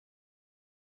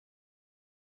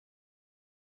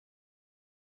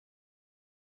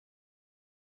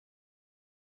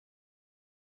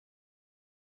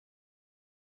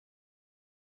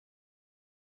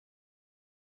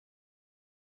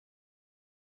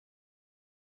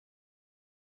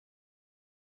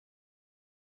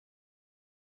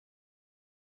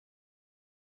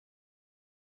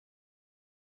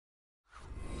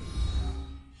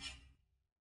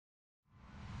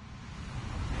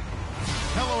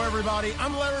everybody.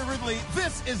 I'm Larry Ridley.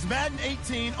 This is Madden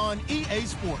 18 on EA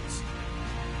Sports.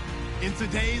 In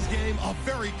today's game, a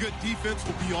very good defense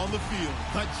will be on the field.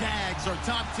 The Jags are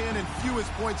top 10 in fewest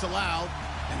points allowed,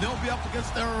 and they'll be up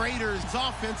against the Raiders'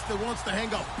 offense that wants to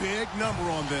hang a big number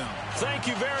on them. Thank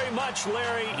you very much,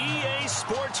 Larry. EA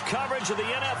Sports coverage of the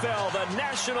NFL. The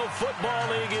National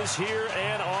Football League is here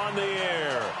and on the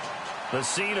air. The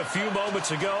scene a few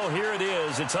moments ago, here it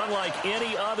is. It's unlike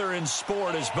any other in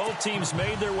sport as both teams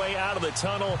made their way out of the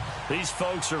tunnel. These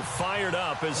folks are fired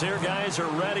up as their guys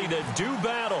are ready to do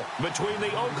battle between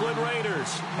the Oakland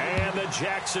Raiders and the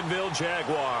Jacksonville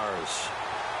Jaguars.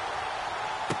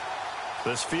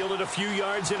 This fielded a few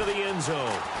yards into the end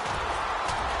zone.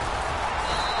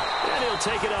 And he'll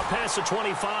take it up past the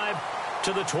 25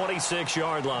 to the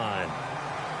 26-yard line.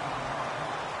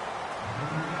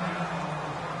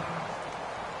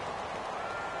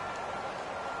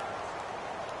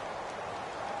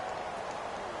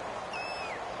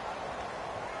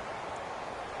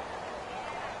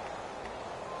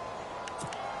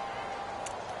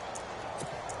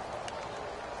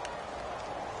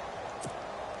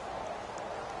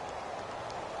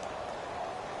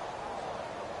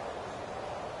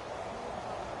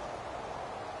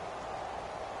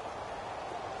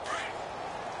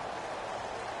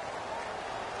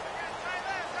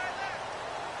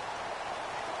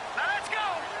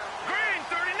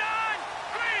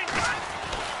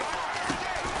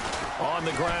 On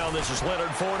the ground, this is Leonard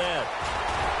Fournette.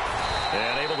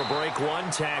 And able to break one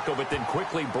tackle, but then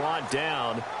quickly brought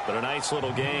down. But a nice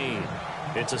little gain.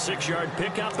 It's a 6-yard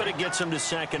pickup, but it gets him to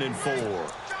 2nd and 4.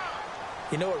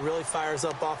 You know what really fires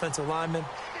up offensive linemen?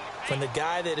 When the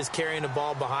guy that is carrying the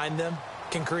ball behind them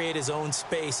can create his own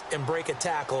space and break a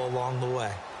tackle along the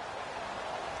way.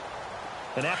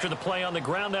 And after the play on the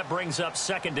ground, that brings up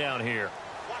 2nd down here.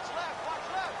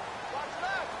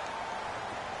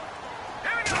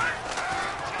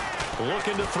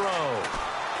 Looking to throw.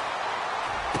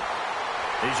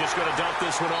 He's just going to dump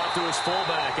this one off to his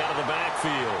fullback out of the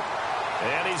backfield.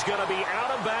 And he's going to be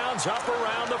out of bounds up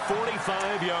around the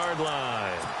 45-yard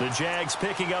line. The Jags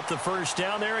picking up the first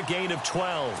down there, a gain of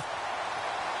 12.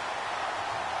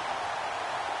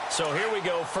 So here we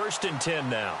go, 1st and 10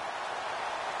 now.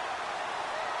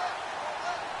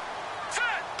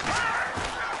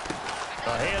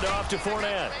 A handoff to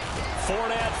Fournette.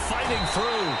 Fournette fighting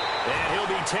through. And he'll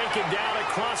be taken down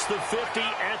across the 50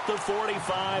 at the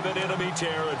 45 in enemy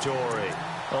territory.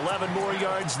 11 more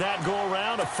yards that go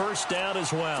around, a 1st down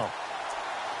as well.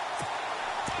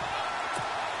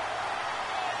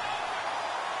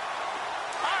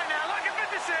 All right, now, lucky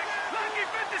 56. Lucky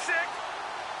 56.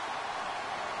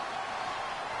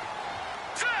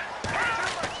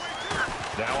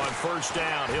 Now on 1st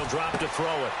down, he'll drop to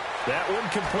throw it. That one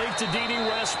complete to D.D.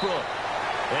 Westbrook.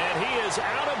 And he is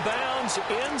out of bounds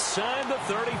inside the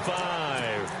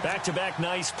 35. Back-to-back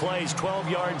nice plays, 12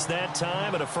 yards that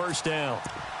time and a 1st down.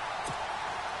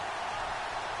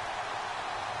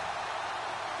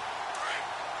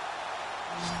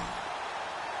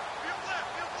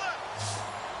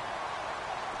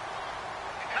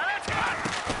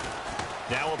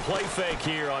 Now a play fake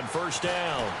here on 1st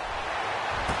down.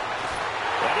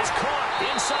 That is caught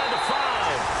inside the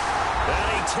 5. And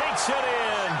he takes it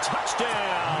in.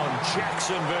 Touchdown,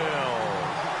 Jacksonville.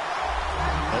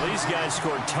 Well, these guys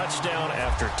scored touchdown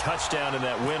after touchdown in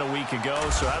that win a week ago.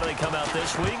 So how do they come out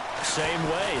this week? Same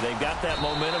way. They've got that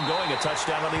momentum going, a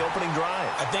touchdown on the opening drive.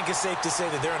 I think it's safe to say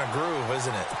that they're in a groove,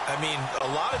 isn't it? I mean, a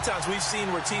lot of times we've seen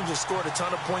where teams have scored a ton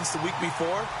of points the week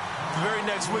before. The very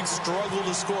next week struggle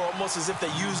to score almost as if they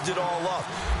used it all up.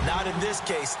 Not in this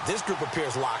case. This group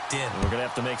appears locked in. We're going to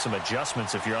have to make some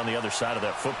adjustments if you're on the other side of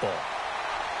that football.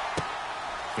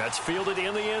 That's fielded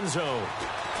in the end zone.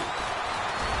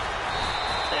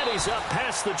 And he's up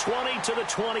past the 20 to the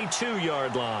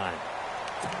 22-yard line.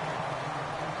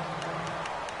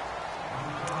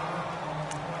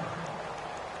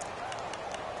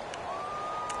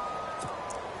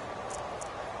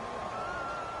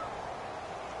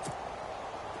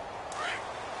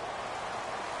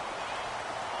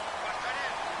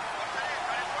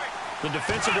 The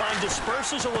defensive line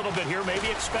disperses a little bit here, maybe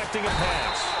expecting a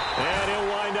pass. And he'll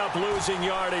wind up losing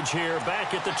yardage here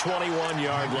back at the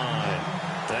 21-yard line.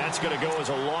 That's going to go as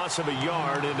a loss of a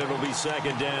yard, and it'll be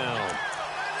 2nd down.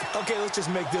 Okay, let's just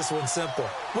make this one simple.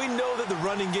 We know that the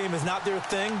running game is not their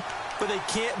thing, but they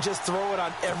can't just throw it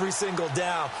on every single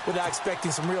down without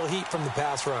expecting some real heat from the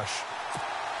pass rush.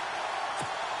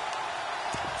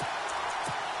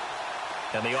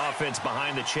 And the offense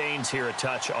behind the chains here a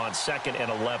touch on 2nd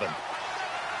and 11.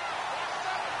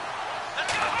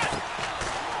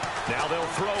 Now they'll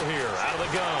throw here out of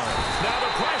the gun. Now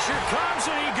the pressure Pressure comes,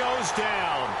 and he goes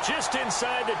down. Just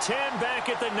inside the 10, back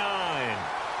at the 9.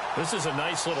 This is a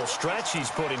nice little stretch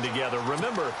he's putting together.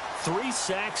 Remember, 3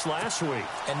 sacks last week.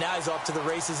 And now he's off to the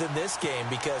races in this game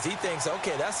because he thinks,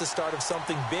 okay, that's the start of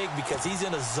something big because he's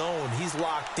in a zone. He's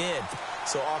locked in.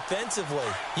 So offensively,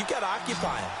 you've got to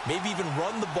occupy him. Maybe even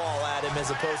run the ball at him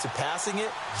as opposed to passing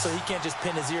it so he can't just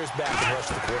pin his ears back and rush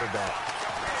the quarterback.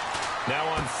 Now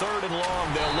on 3rd and long,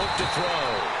 they'll look to throw.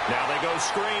 Now they go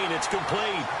screen. It's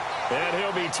complete. And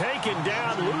he'll be taken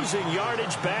down, losing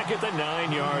yardage back at the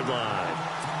 9-yard line.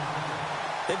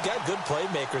 They've got good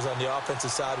playmakers on the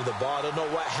offensive side of the ball. I don't know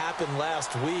what happened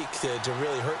last week to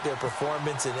really hurt their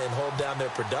performance and hold down their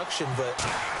production, but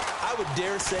I would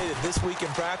dare say that this week in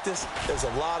practice, there's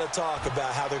a lot of talk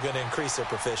about how they're going to increase their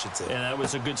proficiency. And that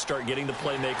was a good start, getting the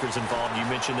playmakers involved. You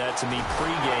mentioned that to me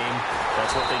pregame.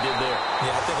 That's what they did there.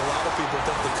 Yeah, I think a lot of people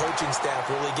think the coaching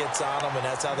staff really gets on them, and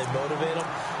that's how they motivate them.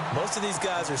 Most of these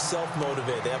guys are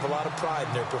self-motivated. They have a lot of pride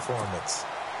in their performance.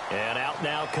 And out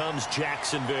now comes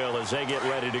Jacksonville as they get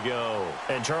ready to go.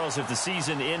 And, Charles, if the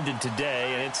season ended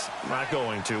today, and it's not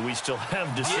going to, we still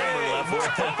have December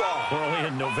left. We're only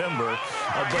in November.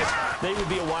 But they would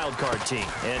be a wild card team.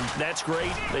 And that's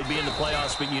great. They'd be in the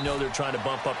playoffs, but you know they're trying to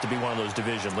bump up to be one of those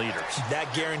division leaders.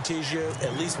 That guarantees you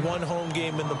at least one home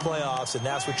game in the playoffs, and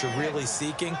that's what you're really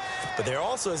seeking. But there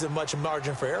also isn't much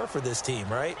margin for error for this team,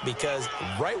 right? Because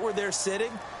right where they're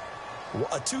sitting,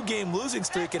 a 2-game losing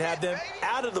streak could have them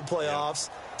out of the playoffs,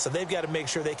 so they've got to make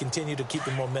sure they continue to keep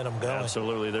the momentum going.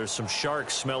 Absolutely. There's some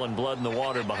sharks smelling blood in the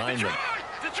water behind them.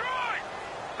 Detroit!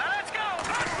 Now let's go!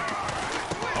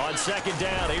 On 2nd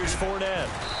down, here's Fournette.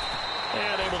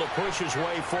 And able to push his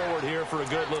way forward here for a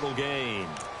good little gain.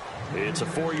 It's a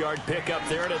 4-yard pickup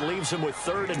there, and it leaves him with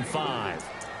 3rd and 5.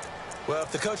 Well,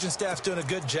 if the coaching staff's doing a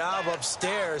good job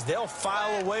upstairs, they'll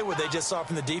file away what they just saw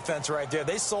from the defense right there.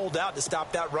 They sold out to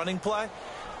stop that running play.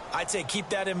 I'd say keep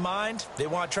that in mind. They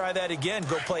want to try that again.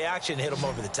 Go play action, hit them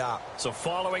over the top. So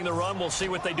following the run, we'll see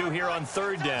what they do here on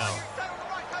 3rd down.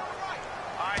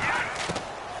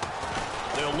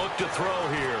 They'll look to throw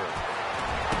here.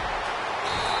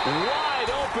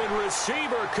 Wide open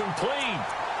receiver complete.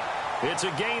 It's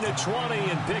a gain of 20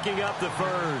 and picking up the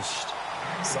first.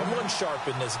 Someone sharp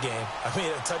in this game. I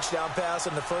mean, a touchdown pass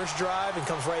on the first drive and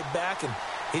comes right back, and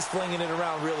he's flinging it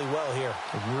around really well here.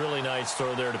 A really nice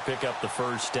throw there to pick up the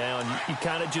first down. You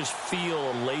kind of just feel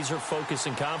a laser focus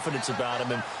and confidence about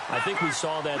him, and I think we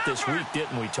saw that this week,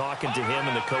 didn't we? Talking to him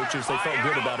and the coaches, they felt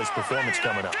good about his performance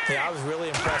coming up. Yeah, I was really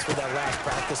impressed with that last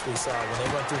practice we saw when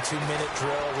they went through 2-minute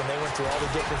drill, when they went through all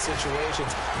the different situations.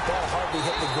 The ball hardly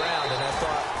hit the ground, and I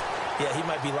thought, yeah, he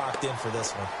might be locked in for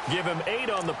this one. Give him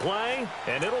 8 on the play,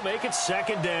 and it'll make it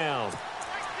 2nd down.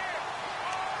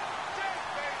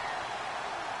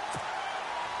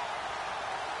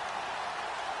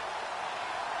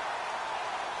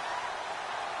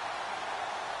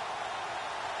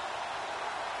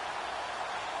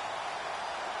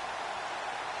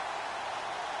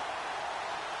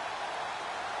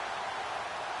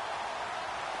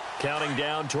 Counting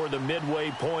down toward the midway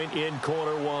point in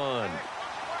quarter 1.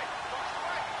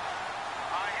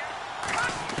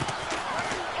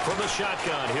 From the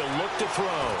shotgun, he'll look to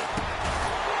throw.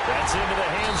 That's into the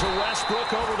hands of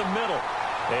Westbrook over the middle.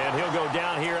 And he'll go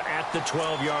down here at the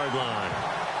 12-yard line.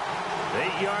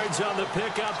 8 yards on the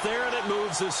pickup there, and it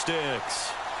moves the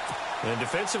sticks. And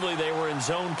defensively, they were in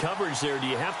zone coverage there. Do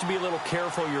you have to be a little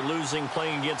careful? You're losing,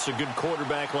 playing against a good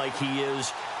quarterback like he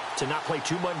is, to not play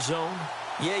too much zone?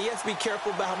 Yeah, you have to be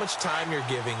careful about how much time you're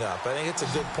giving up. I think it's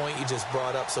a good point you just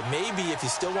brought up. So maybe if you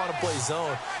still want to play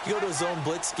zone, you go to a zone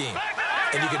blitz scheme.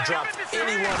 And you can drop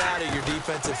anyone out of your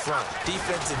defensive front.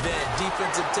 Defensive end,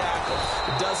 defensive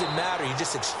tackle. It doesn't matter. You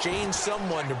just exchange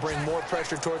someone to bring more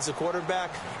pressure towards the quarterback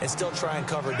and still try and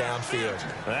cover downfield.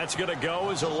 That's going to go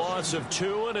as a loss of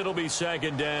 2, and it'll be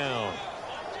 2nd down.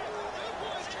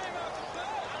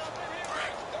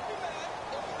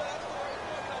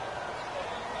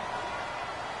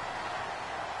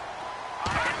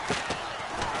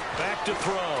 Back to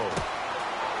throw.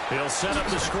 He'll set up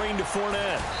the screen to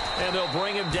Fournette, and they'll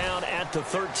bring him down at the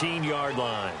 13-yard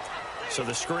line. So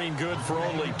the screen good for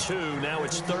only 2. Now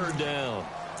it's 3rd down.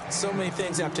 So many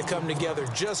things have to come together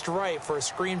just right for a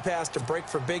screen pass to break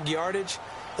for big yardage.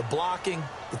 The blocking,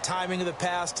 the timing of the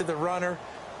pass to the runner,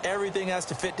 everything has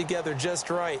to fit together just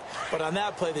right. But on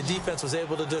that play, the defense was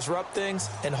able to disrupt things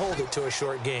and hold it to a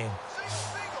short gain.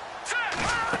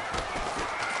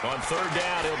 On 3rd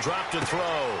down, he'll drop to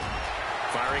throw.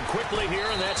 Firing quickly here,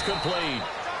 and that's complete.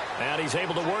 And he's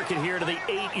able to work it here to the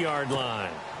 8-yard line.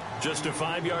 Just a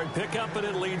 5-yard pickup, and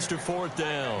it leads to 4th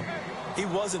down. He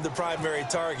wasn't the primary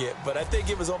target, but I think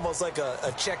it was almost like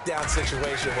a check down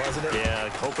situation, wasn't it? Yeah,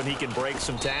 hoping he can break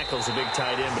some tackles, a big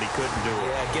tight end, but he couldn't do it.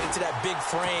 Yeah, get into that big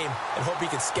frame and hope he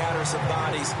can scatter some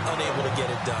bodies, unable to get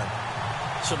it done.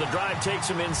 So the drive takes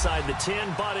him inside the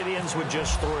 10, but it ends with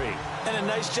just 3. And a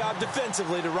nice job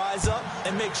defensively to rise up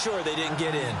and make sure they didn't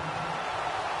get in.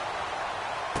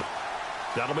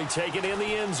 That'll be taken in the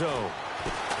end zone.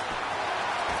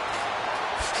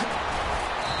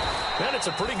 And it's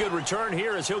a pretty good return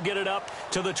here as he'll get it up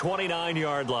to the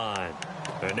 29-yard line.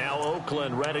 And now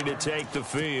Oakland ready to take the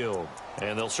field.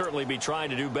 And they'll certainly be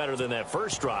trying to do better than that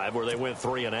first drive where they went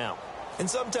 3 and out. And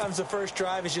sometimes the first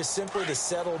drive is just simply to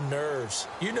settle nerves.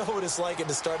 You know what it's like at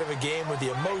the start of a game with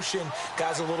the emotion,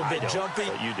 guys a little bit jumpy.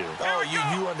 But you do. Oh,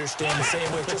 you understand the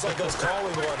same way. Just like us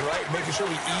calling one, right? Making sure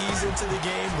we ease into the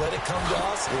game, let it come to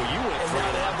us. Well, you went and 3 now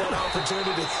and they out. have that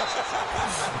opportunity.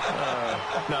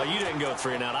 No, you didn't go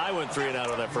 3 and out. I went 3 and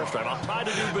out on that first drive. I'll try to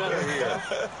do better here.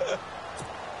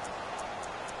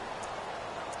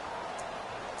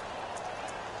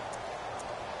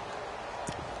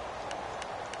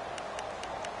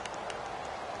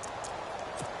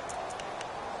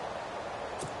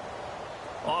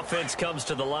 Offense comes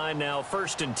to the line now,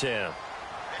 1st and 10.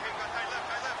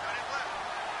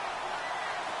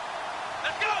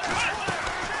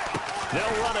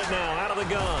 They'll run it now out of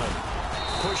the gun.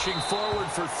 Pushing forward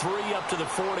for 3 up to the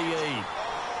 48.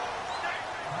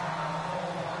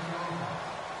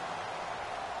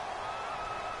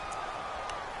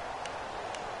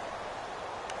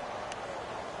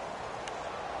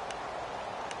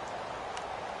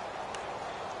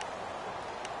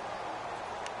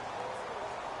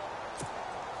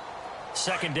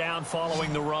 Second down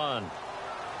following the run. Hey,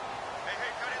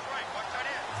 tight end's right. Watch tight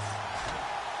end.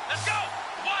 Let's go.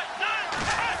 1, 9,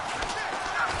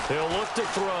 10. He'll look to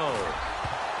throw.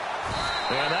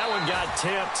 And that one got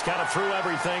tipped. Kind of threw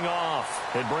everything off.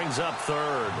 It brings up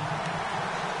 3rd.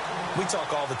 We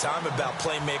talk all the time about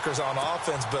playmakers on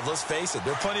offense, but let's face it,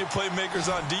 there are plenty of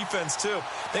playmakers on defense, too.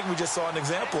 I think we just saw an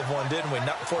example of one, didn't we?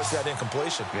 Not force that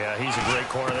incompletion. Yeah, he's a great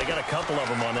corner. They got a couple of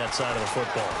them on that side of the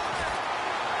football.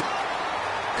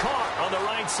 Caught on the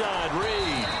right side,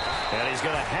 Reed. And he's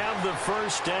going to have the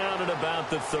first down at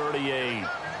about the 38.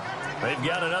 They've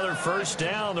got another first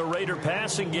down. The Raider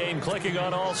passing game clicking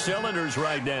on all cylinders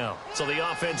right now. So the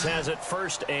offense has it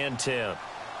 1st and 10.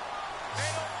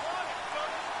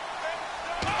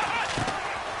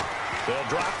 They'll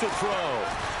drop to throw.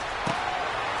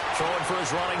 Throwing for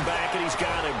his running back, and he's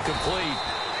got him complete.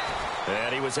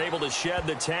 And he was able to shed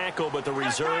the tackle, but the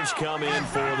reserves come in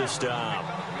for the stop.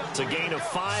 It's a gain of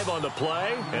 5 on the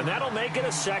play, and that'll make it a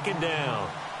 2nd down.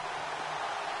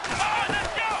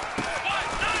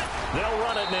 They'll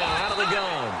run it now out of the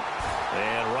gun.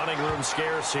 And running room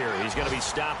scarce here. He's going to be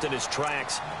stopped in his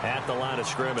tracks at the line of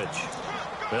scrimmage.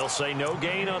 They'll say no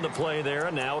gain on the play there,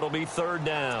 and now it'll be 3rd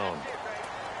down.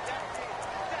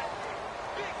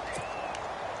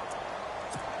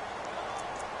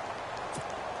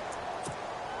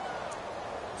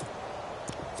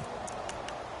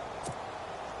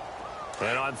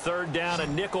 And on 3rd down, a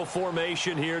nickel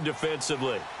formation here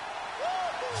defensively.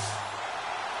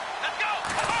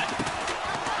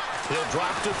 He'll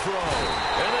drop to throw.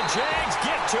 And the Jags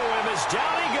get to him as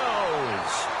down he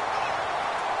goes.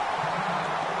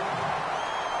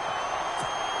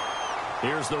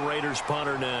 Here's the Raiders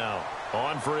punter now.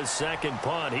 On for his 2nd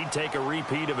punt. He'd take a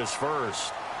repeat of his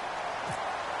first.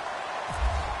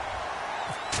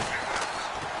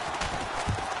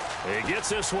 He gets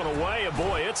this one away, and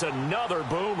boy, it's another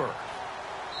boomer.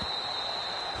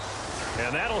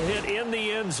 And that'll hit in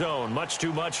the end zone. Much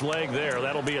too much leg there.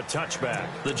 That'll be a touchback.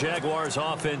 The Jaguars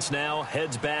offense now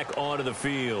heads back onto the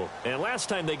field. And last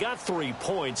time they got 3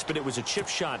 points, but it was a chip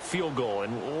shot field goal.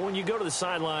 And when you go to the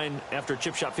sideline after a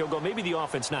chip shot field goal, maybe the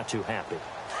offense not too happy.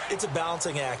 It's a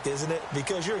balancing act, isn't it?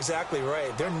 Because you're exactly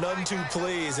right. They're none too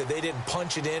pleased that they didn't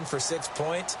punch it in for 6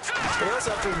 points. But you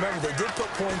also have to remember they did put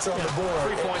points on the board.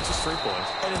 3 points is 3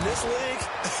 points. And in this league,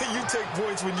 you take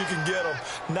points when you can get them.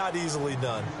 Not easily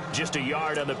done. Just a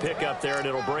yard on the pickup there, and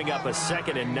it'll bring up a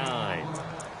 2nd and 9.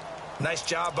 Nice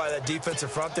job by that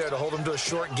defensive front there to hold them to a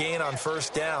short gain on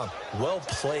 1st down. Well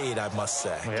played, I must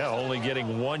say. Yeah, only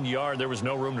getting 1 yard. There was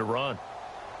no room to run.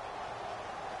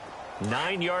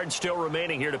 9 yards still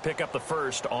remaining here to pick up the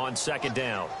first on 2nd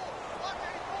down.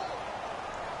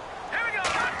 Here we go.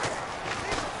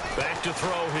 Back to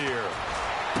throw here.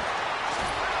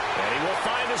 And he will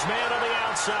find his man on the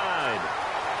outside.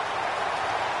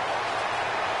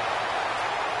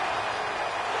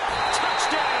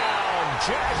 Touchdown,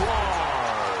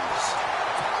 Jaguars.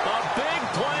 A big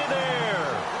play there.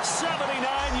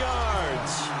 79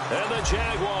 yards. And the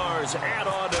Jaguars add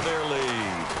on to their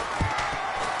lead.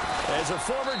 As a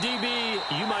former DB,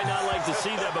 you might not like to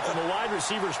see that, but from a wide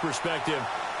receiver's perspective,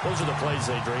 those are the plays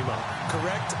they dream of.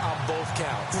 Correct on both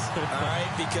counts, all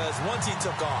right? Because once he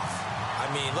took off, I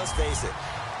mean, let's face it,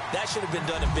 that should have been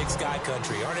done in Big Sky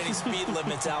Country. Aren't any speed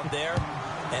limits out there?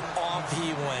 And off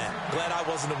he went. Glad I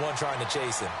wasn't the one trying to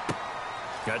chase him.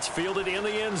 That's fielded in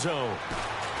the end zone.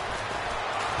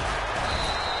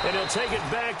 And he'll take it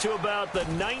back to about the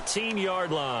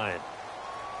 19-yard line.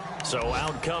 So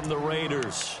out come the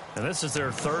Raiders. And this is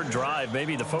their third drive.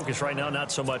 Maybe the focus right now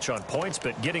not so much on points,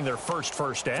 but getting their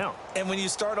first down. And when you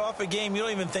start off a game, you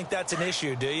don't even think that's an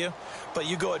issue, do you? But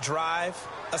you go a drive,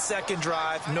 a second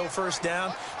drive, no first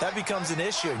down, that becomes an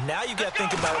issue. Now you got to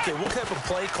think about, okay, what type of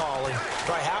play calling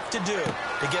do I have to do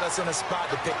to get us in a spot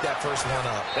to pick that first one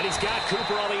up? And he's got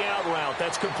Cooper on the out route.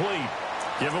 That's complete.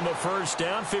 Give him a first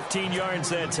down, 15 yards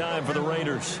that time for the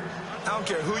Raiders. I don't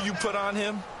care who you put on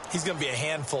him. He's going to be a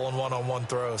handful in one-on-one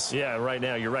throws. Yeah, right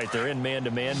now, you're right. They're in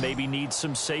man-to-man. Maybe needs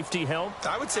some safety help.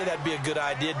 I would say that'd be a good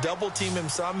idea. Double-team him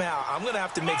somehow. I'm going to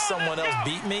have to make someone else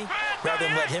beat me rather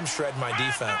than let him shred my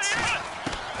defense.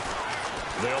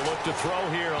 They'll look to throw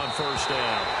here on first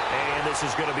down. And this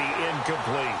is going to be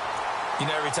incomplete. You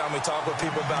know, every time we talk with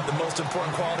people about the most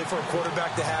important quality for a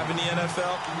quarterback to have in the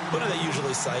NFL, what do they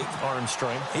usually cite? Arm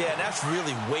strength. Yeah, and that's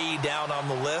really way down on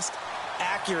the list.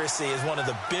 Accuracy is one of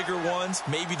the bigger ones,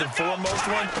 maybe the foremost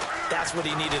one. That's what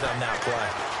he needed on that play.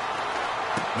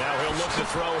 Now he'll look to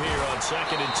throw here on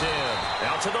 2nd and 10.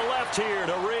 Out to the left here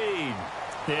to Reed.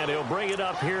 And he'll bring it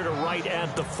up here to right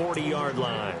at the 40-yard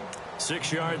line.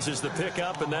 6 yards is the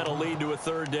pickup, and that'll lead to a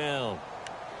third down.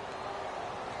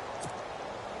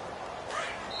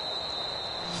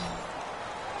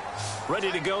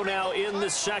 Ready to go now in the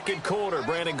second quarter.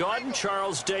 Brandon Gaudin,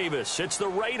 Charles Davis. It's the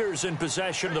Raiders in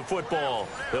possession of the football.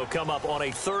 They'll come up on a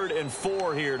 3rd and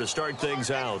 4 here to start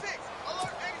things out.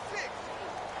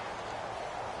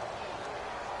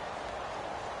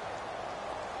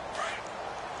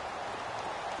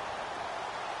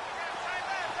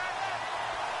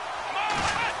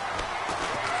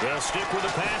 They'll stick with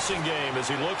the passing game as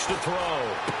he looks to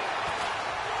throw.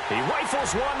 He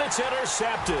rifles one that's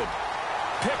intercepted.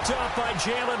 Picked up by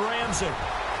Jalen Ramsey.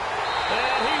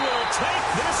 And he will take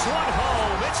this one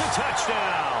home. It's a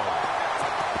touchdown.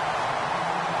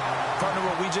 Partner,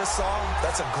 what we just saw,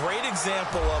 that's a great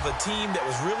example of a team that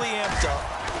was really amped up.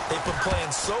 They've been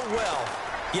playing so well,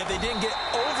 yet they didn't get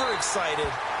overexcited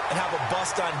and have a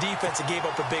bust on defense and gave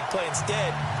up a big play.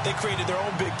 Instead, they created their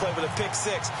own big play with a pick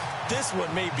six. This one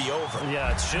may be over.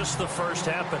 Yeah, it's just the first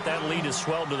half, but that lead has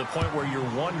swelled to the point where you're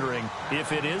wondering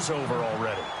if it is over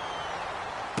already.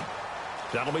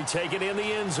 That'll be taken in the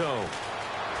end zone.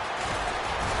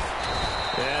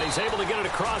 And he's able to get it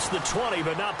across the 20,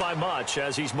 but not by much,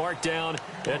 as he's marked down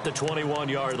at the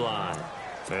 21-yard line.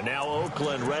 And now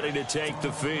Oakland ready to take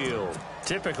the field.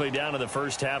 Typically down in the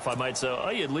first half, I might say, oh,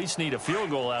 you at least need a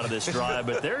field goal out of this drive,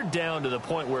 but they're down to the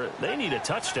point where they need a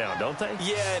touchdown, don't they?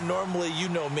 Yeah, normally, you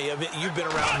know me. I mean, you've been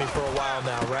around me for a while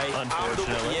now, right?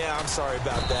 Unfortunately. I'm sorry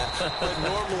about that. But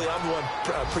normally, I'm the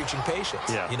one preaching patience.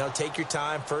 Yeah. You know, take your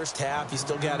time. First half, you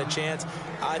still got a chance.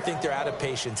 I think they're out of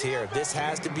patience here. This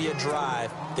has to be a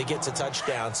drive that gets a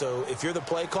touchdown. So if you're the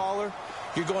play caller,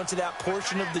 you're going to that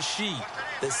portion of the sheet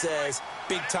that says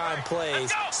big-time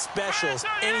plays, specials,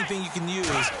 anything you can use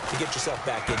to get yourself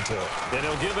back into it. And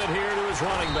he'll give it here to his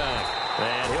running back.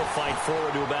 And he'll fight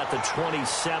forward to about the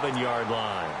 27-yard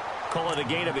line. Call it a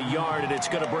gain of a yard, and it's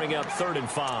going to bring up 3rd and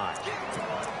 5.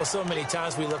 Well, so many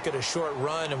times we look at a short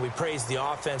run and we praise the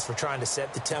offense for trying to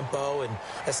set the tempo and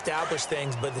establish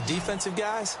things, but the defensive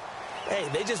guys, hey,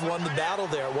 they just won the battle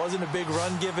there. It wasn't a big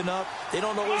run given up. They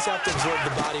don't always have to absorb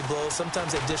the body blows.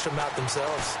 Sometimes they dish them out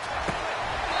themselves.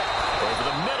 Over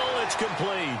the middle, it's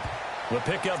complete. The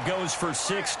pickup goes for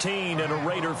 16 and a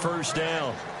Raider first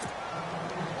down.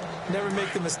 Never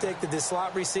make the mistake that the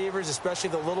slot receivers, especially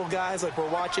the little guys like we're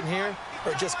watching here,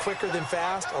 are just quicker than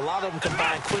fast. A lot of them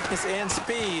combine quickness and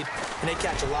speed, and they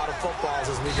catch a lot of footballs,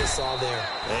 as we just saw there.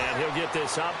 And he'll get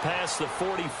this up past the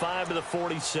 45 to the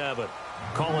 47.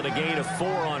 Call it a gain of 4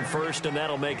 on first, and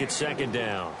that'll make it 2nd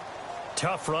down.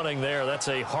 Tough running there. That's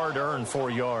a hard-earned 4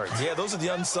 yards. Yeah, those are the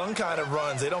unsung kind of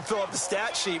runs. They don't fill up the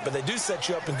stat sheet, but they do set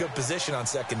you up in good position on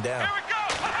 2nd down.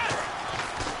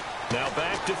 Now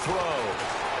back to throw.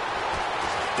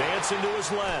 Dancing to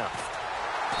his left.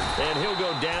 And he'll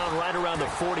go down right around the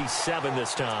 47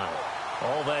 this time.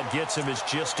 All that gets him is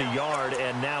just a yard,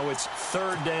 and now it's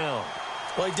 3rd down.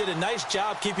 Well, he did a nice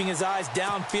job keeping his eyes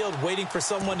downfield, waiting for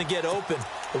someone to get open.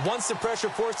 But once the pressure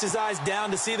forced his eyes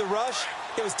down to see the rush,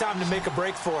 It was time to make a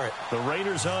break for it. The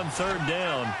Raiders on third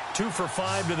down. 2 for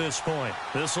 5 to this point.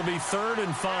 This will be 3rd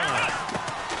and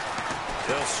 5.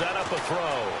 They'll set up a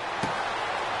throw.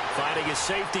 Finding a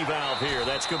safety valve here.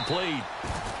 That's complete.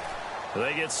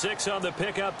 They get 6 on the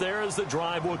pickup there as the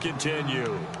drive will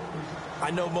continue.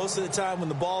 I know most of the time when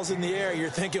the ball's in the air, you're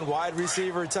thinking wide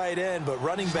receiver, tight end, but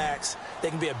running backs, they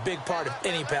can be a big part of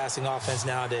any passing offense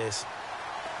nowadays.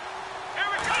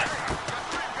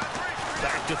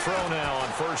 Back to throw now on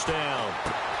 1st down.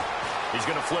 He's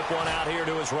going to flip one out here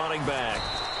to his running back.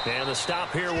 And the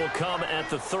stop here will come at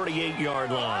the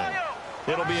 38-yard line.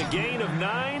 It'll be a gain of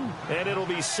 9, and it'll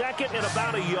be 2nd and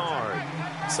about a yard.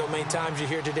 So many times you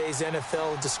hear today's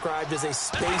NFL described as a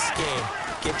space game.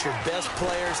 Get your best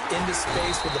players into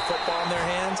space with the football in their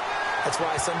hands. That's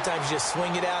why sometimes you just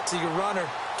swing it out to your runner,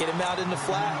 get him out in the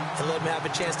flat, and let him have a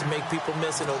chance to make people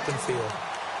miss an open field.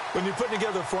 When you're putting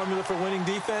together a formula for winning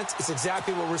defense, it's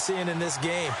exactly what we're seeing in this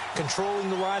game. Controlling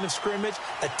the line of scrimmage,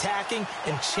 attacking,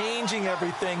 and changing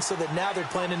everything so that now they're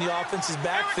playing in the offense's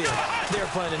backfield. They're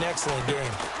playing an excellent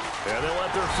game. And they'll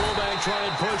let their fullback try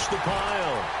and push the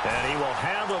pile. And he will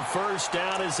have a 1st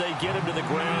down as they get him to the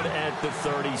ground at the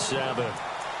 37.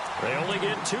 They only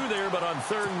get 2 there, but on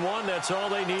 3rd and 1, that's all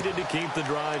they needed to keep the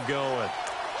drive going.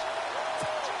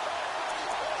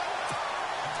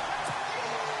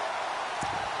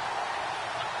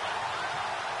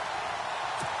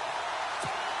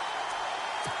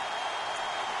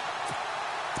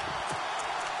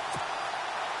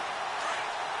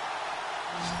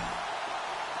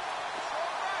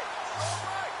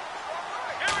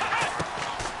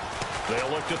 They'll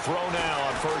look to throw now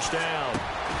on 1st down.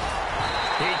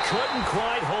 He couldn't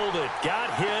quite hold it.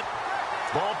 Got hit.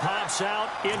 Ball pops out.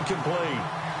 Incomplete.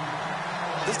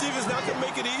 This defense is not going to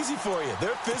make it easy for you.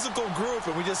 They're a physical group,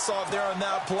 and we just saw it there on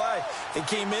that play. It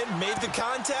came in, made the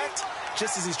contact,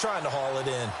 just as he's trying to haul it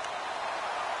in.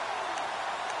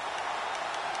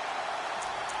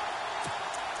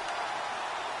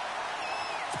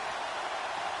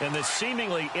 And the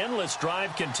seemingly endless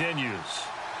drive continues.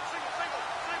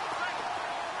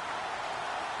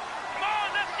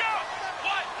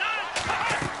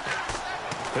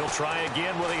 He'll try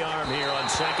again with the arm here on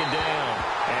 2nd down.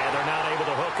 And they're not able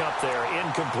to hook up there.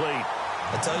 Incomplete.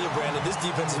 I tell you, Brandon, this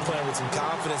defense is playing with some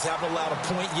confidence. Haven't allowed a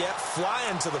point yet.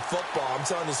 Flying to the football. I'm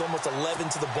telling you, it's almost 11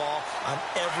 to the ball on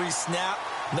every snap.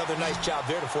 Another nice job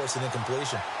there to force an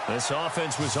incompletion. This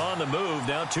offense was on the move.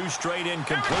 Now 2 straight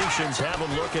incompletions have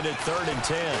them looking at 3rd and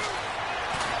 10.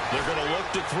 They're going to look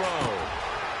to throw.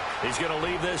 He's going to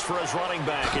leave this for his running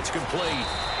back. It's complete.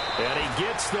 And he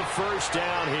gets the 1st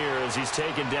down here as he's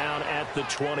taken down at the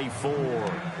 24.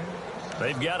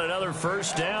 They've got another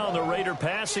 1st down. The Raider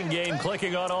passing game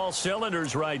clicking on all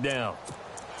cylinders right now.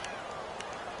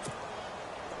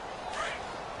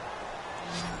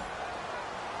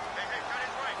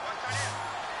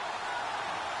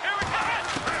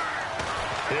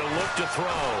 He'll look to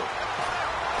throw.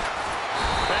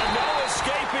 And no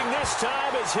escaping this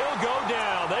time as he'll go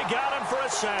down. They got him for a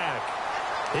sack.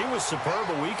 He was superb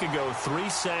a week ago. 3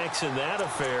 sacks in that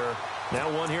affair. Now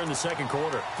 1 here in the 2nd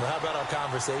quarter. Well, how about our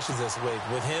conversations this week?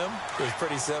 With him, it was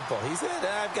pretty simple. He said,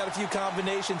 I've got a few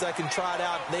combinations I can try it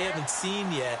out they haven't seen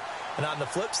yet. And on the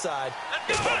flip side,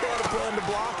 they probably had a plan to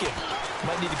block him.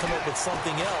 Might need to come up with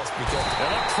something else because...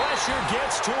 And the pressure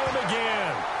gets to him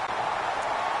again.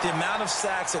 The amount of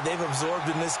sacks that they've absorbed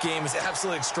in this game is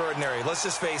absolutely extraordinary. Let's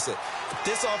just face it.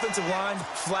 This offensive line,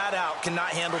 flat out,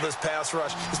 cannot handle this pass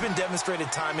rush. It's been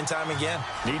demonstrated time and time again.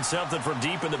 Need something from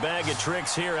deep in the bag of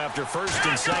tricks here after 1st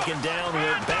and 2nd down.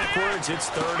 Went backwards.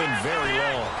 It's 3rd and very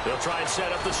long. They'll try and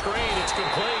set up the screen. It's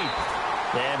complete.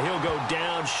 And he'll go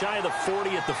down shy of the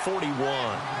 40 at the 41.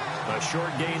 A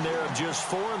short gain there of just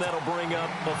 4, and that'll bring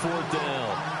up a 4th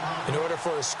down. In order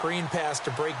for a screen pass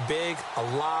to break big, a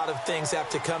lot of things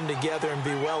have to come together and be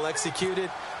well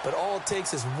executed. But all it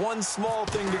takes is one small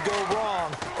thing to go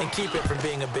wrong and keep it from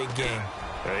being a big game.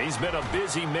 He's been a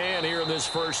busy man here in this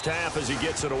 1st half as he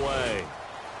gets it away.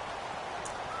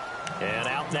 And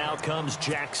out now comes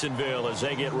Jacksonville as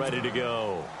they get ready to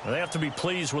go. They have to be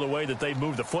pleased with the way that they've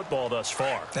moved the football thus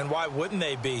far. And why wouldn't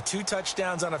they be? 2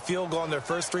 touchdowns on a field goal in their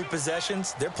first 3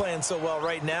 possessions. They're playing so well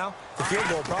right now, the field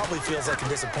goal probably feels like a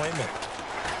disappointment.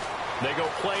 They go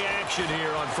play action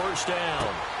here on 1st down.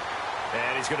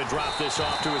 And he's going to drop this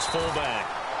off to his fullback.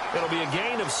 It'll be a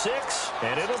gain of 6,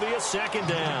 and it'll be a 2nd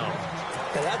down.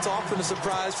 Now that's often a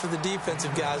surprise for the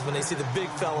defensive guys when they see the big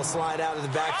fella slide out of the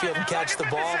backfield and catch the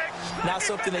ball. Not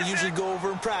something they usually go over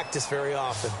in practice very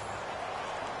often.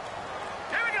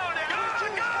 Here we go now.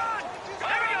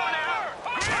 Here we go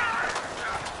now.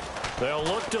 They'll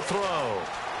look to throw.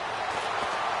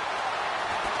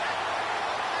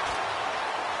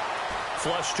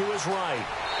 Flush to his right.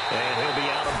 And he'll be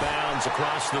out of bounds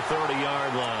across the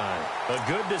 30-yard line. A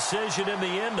good decision in the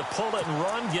end to pull it and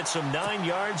run, get some 9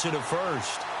 yards and a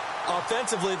first.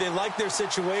 Offensively, they liked their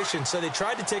situation, so they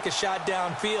tried to take a shot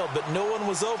downfield, but no one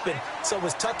was open. So it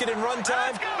was tuck it and run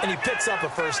time, and he picks up a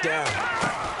first down.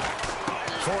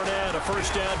 Fournette, a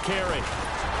first down carry.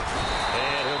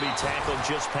 And he'll be tackled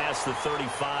just past the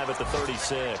 35 at the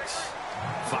 36.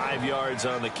 5 yards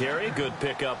on the carry. Good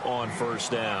pickup on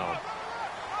first down.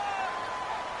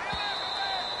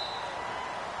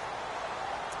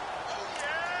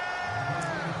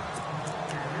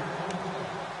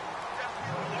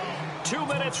 Two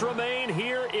minutes remain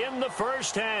here in the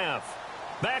first half.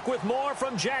 Back with more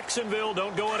from Jacksonville.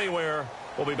 Don't go anywhere.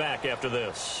 We'll be back after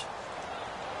this.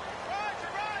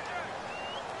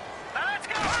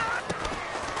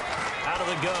 Out of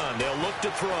the gun, they'll look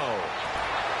to throw.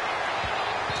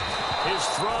 His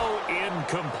throw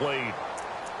incomplete.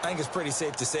 I think it's pretty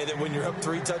safe to say that when you're up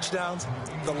 3 touchdowns,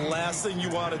 the last thing you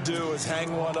want to do is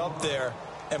hang one up there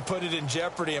and put it in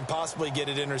jeopardy and possibly get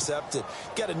it intercepted.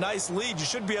 Got a nice lead. You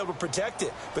should be able to protect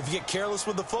it. But if you get careless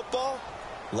with the football,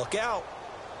 look out.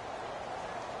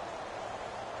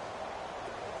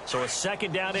 So a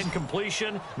second down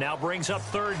incompletion now brings up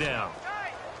third down.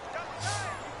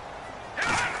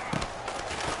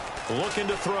 Looking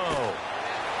to throw.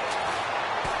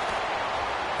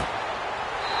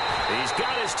 He's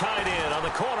got his tight end on the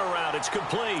corner route. It's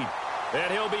complete.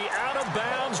 And he'll be out of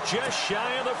bounds just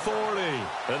shy of the 40.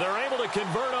 And they're able to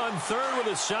convert on third with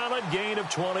a solid gain of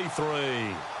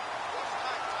 23.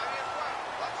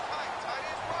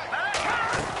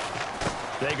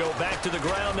 They go back to the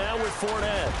ground now with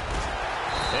Fournette.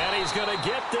 And he's going to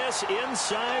get this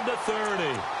inside the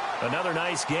 30. Another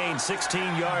nice gain,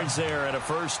 16 yards there and a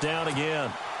first down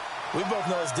again. We both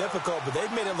know it's difficult, but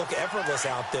they've made it look effortless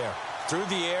out there. Through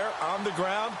the air, on the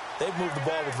ground, they've moved the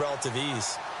ball with relative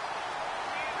ease.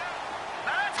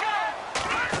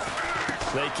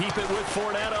 They keep it with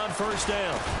Fournette on first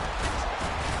down.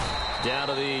 Down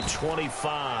to the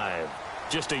 25.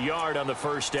 Just a yard on the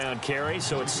first down carry,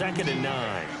 so it's 2nd and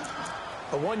 9.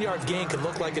 A 1-yard gain can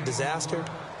look like a disaster,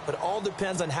 but it all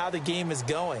depends on how the game is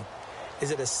going.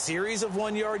 Is it a series of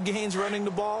 1-yard gains running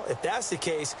the ball? If that's the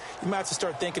case, you might have to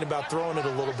start thinking about throwing it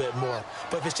a little bit more.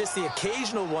 But if it's just the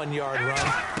occasional 1-yard run,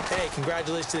 hey,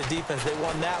 congratulations to the defense. They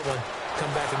won that one.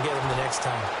 Come back and get them the next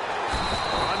time.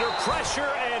 Under pressure,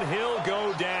 and he'll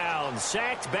go down.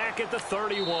 Sacked back at the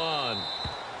 31.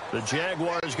 The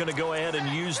Jaguars going to go ahead and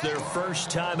use their first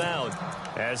timeout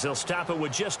as they'll stop it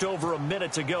with just over a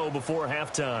minute to go before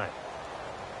halftime.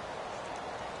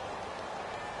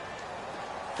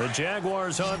 The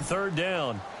Jaguars on third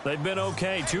down. They've been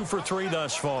okay, 2 for 3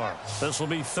 thus far. This will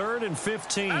be 3rd and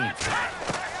 15. They'll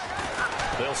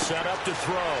set up to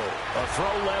throw. A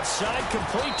throw left side,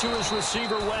 complete to his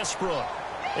receiver, Westbrook.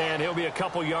 And he'll be a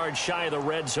couple yards shy of the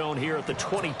red zone here at the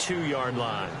 22-yard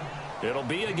line. It'll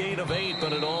be a gain of 8,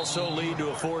 but it'll also lead to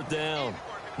a 4th down.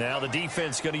 Now the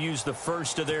defense going to use the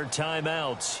first of their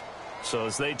timeouts. So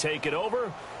as they take it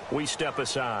over, we step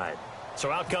aside.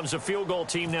 So out comes the field goal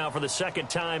team now for the second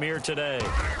time here today.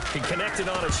 He connected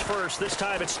on his first. This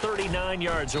time it's 39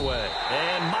 yards away.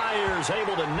 And Myers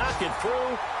able to knock it through.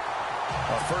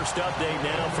 A first update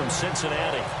now from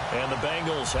Cincinnati. And the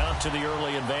Bengals out to the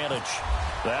early advantage.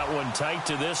 That one tight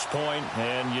to this point,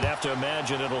 and you'd have to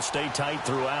imagine it'll stay tight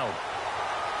throughout.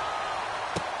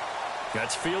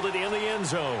 That's fielded in the end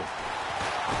zone.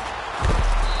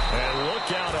 And look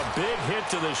out, a big hit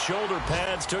to the shoulder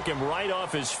pads took him right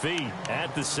off his feet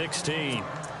at the 16.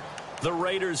 The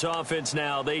Raiders offense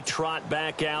now, they trot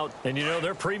back out. And, you know,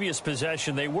 their previous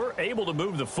possession, they were able to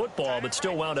move the football, but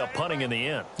still wound up punting in the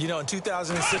end. You know, in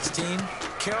 2016,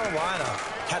 Carolina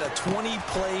had a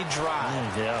 20-play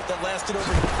drive that lasted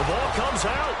over. The ball comes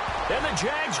out, and the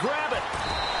Jags grab it.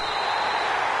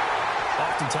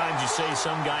 Oftentimes you say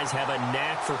some guys have a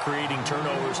knack for creating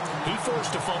turnovers. He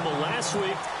forced a fumble last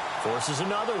week, forces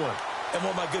another one. And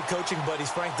one of my good coaching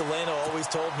buddies, Frank Delano, always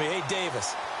told me, hey,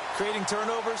 Davis, creating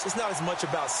turnovers is not as much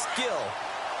about skill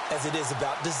as it is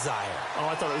about desire. Oh,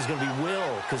 I thought it was going to be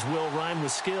will, because will rhyme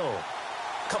with skill.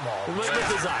 Come on. With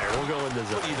desire. We'll go with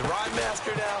desire. What are you, the rhyme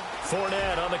master now?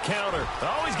 Fournette on the counter.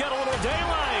 Oh, he's got a little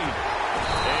daylight.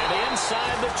 And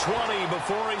inside the 20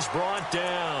 before he's brought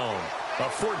down. A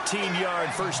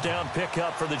 14-yard first down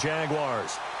pickup for the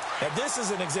Jaguars. Now, this is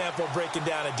an example of breaking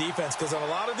down a defense, because on a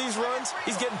lot of these runs,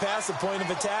 he's getting past the point of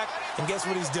attack, and guess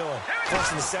what he's doing?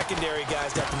 Forcing the secondary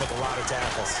guys to have to make a lot of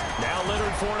tackles. Now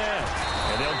Leonard Fournette,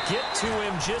 and they'll get to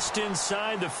him just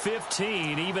inside the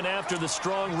 15. Even after the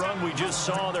strong run we just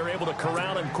saw, they're able to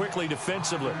corral him quickly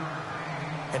defensively.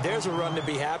 And there's a run to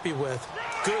be happy with.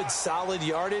 Good, solid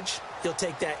yardage. You'll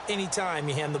take that anytime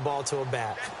you hand the ball to a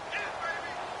back.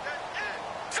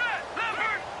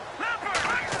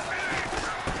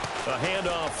 A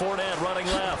handoff, Fournette running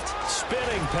left,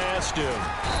 spinning past him.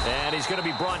 And he's going to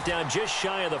be brought down just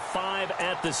shy of the 5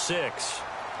 at the 6.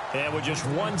 And with just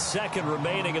 1 second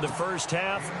remaining in the first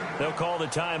half, they'll call the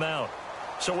timeout.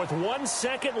 So with 1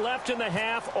 second left in the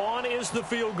half, on is the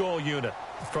field goal unit.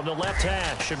 From the left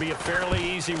hash, should be a fairly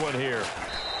easy one here.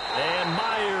 And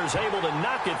Myers able to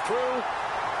knock it through.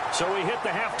 So we hit the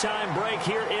halftime break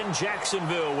here in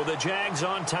Jacksonville with the Jags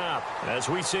on top. As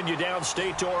we send you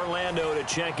downstate to Orlando to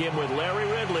check in with Larry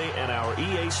Ridley and our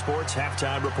EA Sports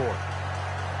Halftime Report.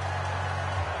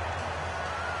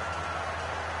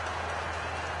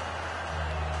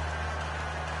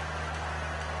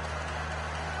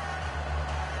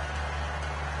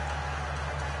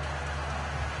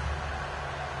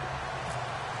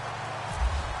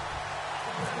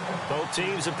 Both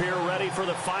teams appear ready for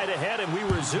the fight ahead, and we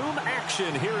resume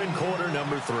action here in quarter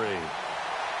number 3.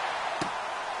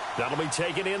 That'll be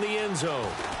taken in the end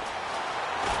zone.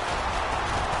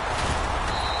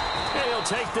 And he'll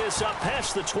take this up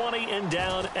past the 20 and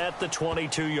down at the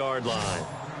 22-yard line.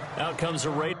 Out comes the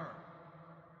Raiders.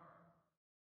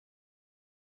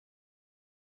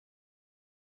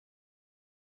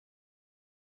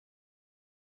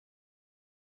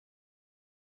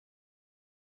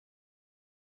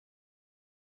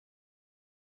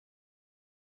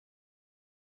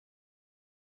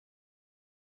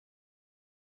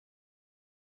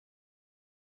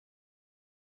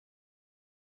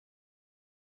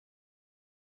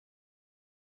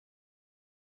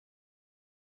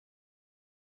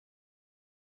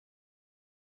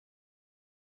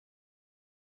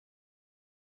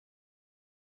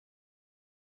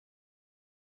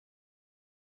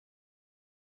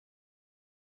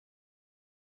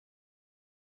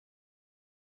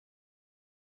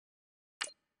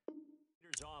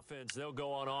 Offense, they'll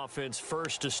go on offense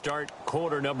first to start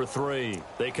quarter number 3.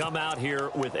 They come out here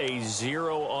with a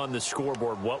 0 on the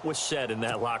scoreboard. What was said in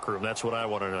that locker room? That's what I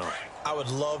want to know. I would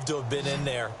love to have been in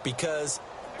there because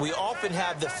we often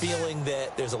have the feeling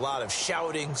that there's a lot of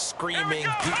shouting, screaming,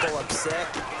 people upset.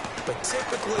 But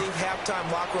typically,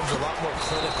 halftime locker rooms are a lot more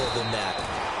clinical than that.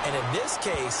 And in this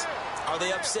case, are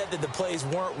they upset that the plays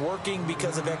weren't working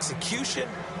because of execution,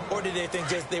 or did they think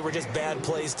they were just bad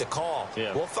plays to call?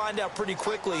 Yeah. We'll find out pretty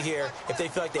quickly here if they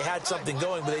feel like they had something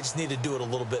going, but they just need to do it a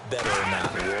little bit better than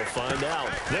that. We'll find out.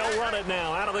 They'll run it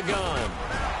now out of the gun.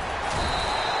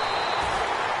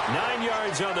 9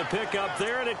 yards on the pickup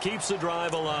there, and it keeps the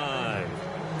drive alive.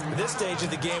 At this stage of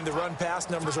the game, the run-pass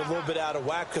numbers are a little bit out of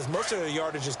whack because most of their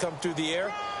yardage has come through the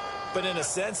air. But in a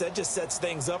sense, that just sets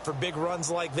things up for big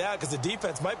runs like that because the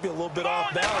defense might be a little bit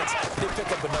off balance. They pick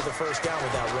up another first down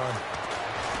with that run.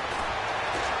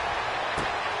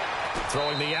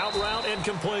 Throwing the out route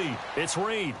incomplete. It's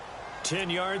Reed. 10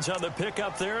 yards on the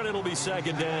pickup there, and it'll be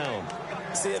second down.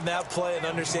 Seeing that play and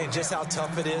understanding just how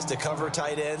tough it is to cover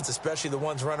tight ends, especially the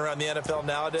ones running around the NFL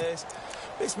nowadays,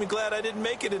 makes me glad I didn't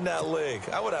make it in that league.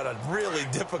 I would have had a really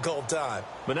difficult time.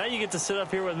 But now you get to sit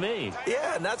up here with me.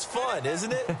 Yeah, and that's fun,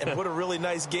 isn't it? And what a really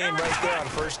nice game right there on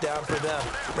first down for them.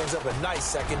 Brings up a nice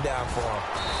second down for them.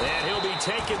 And he'll be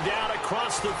taken down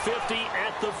across the 50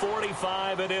 at the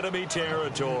 45 in enemy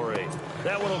territory.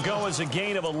 That one will go as a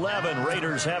gain of 11.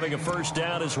 Raiders having a first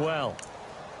down as well.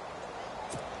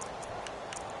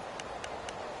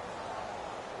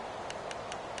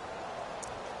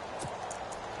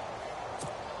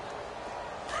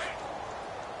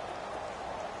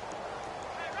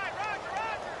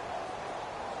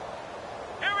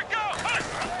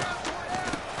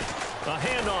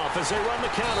 As they run the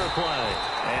counter play.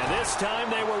 And this time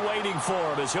they were waiting for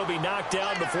him as he'll be knocked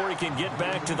down before he can get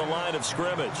back to the line of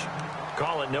scrimmage.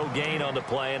 Call it no gain on the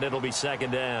play, and it'll be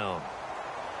second down.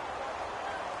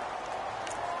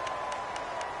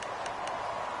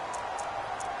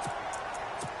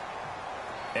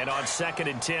 And on 2nd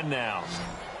and 10 now.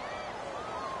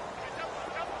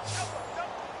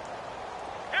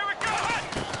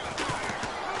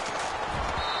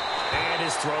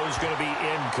 His throw's going to be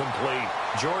incomplete.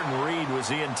 Jordan Reed was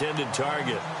the intended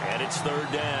target, and it's third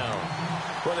down.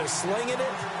 Well, they're slinging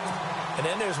it, and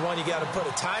then there's one you got to put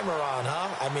a timer on, huh?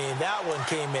 I mean, that one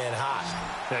came in hot.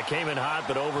 That came in hot,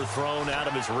 but overthrown out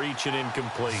of his reach and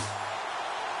incomplete.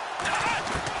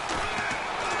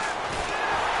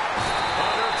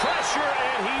 Under pressure,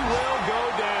 and he will go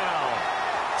down.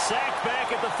 Sacked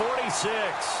back at the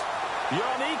 46.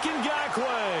 Yannick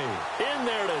Ngakoue in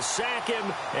there to sack him,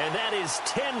 and that is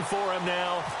 10 for him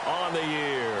now on the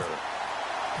year.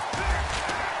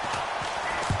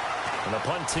 And the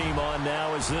punt team on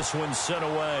now as this one's sent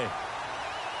away.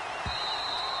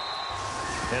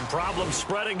 And problems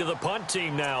spreading to the punt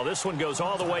team now. This one goes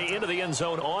all the way into the end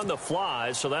zone on the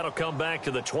fly, so that'll come back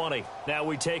to the 20. Now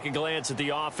we take a glance at the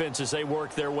offense as they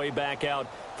work their way back out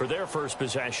for their first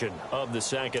possession of the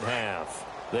second half.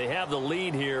 They have the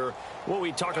lead here. Well,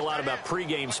 we talk a lot about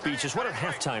pregame speeches. What are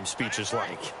halftime speeches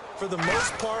like? For the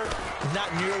most part,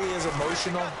 not nearly as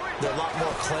emotional. They're a lot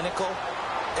more clinical.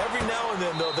 Every now and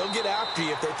then, though, they'll get after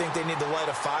you if they think they need to light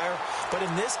a fire. But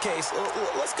in this case,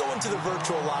 let's go into the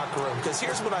virtual locker room, because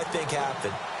here's what I think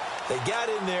happened. They got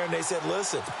in there and they said,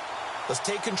 listen, let's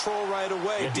take control right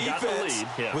away. Defense,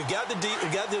 we got the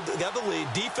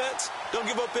lead. Defense, don't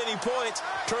give up any points.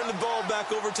 Turn the ball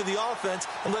back over to the offense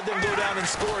and let them go down and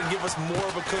score and give us more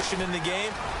of a cushion in the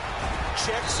game.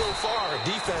 Check so far.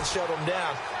 Defense shut them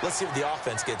down. Let's see what the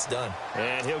offense gets done.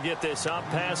 And he'll get this up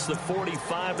past the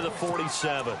 45 to the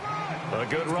 47. A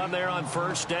good run there on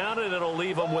first down, and it'll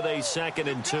leave them with a 2nd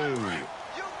and 2. Hurry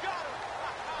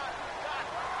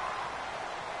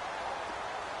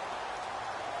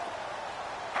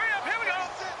up, here we go.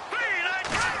 3, 9,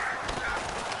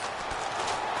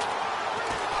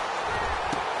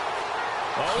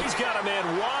 Oh, he's got a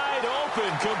man wide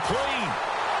open, complete.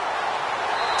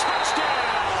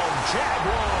 Touchdown,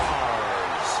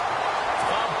 Jaguars.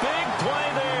 A big play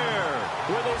there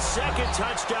with his 2nd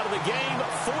touchdown of the game,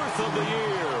 4th of the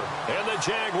year. And the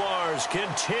Jaguars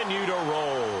continue to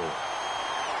roll.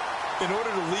 In order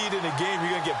to lead in a game,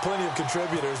 you're going to get plenty of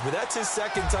contributors, but that's his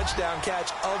 2nd touchdown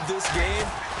catch of this game.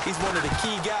 He's one of the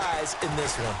key guys in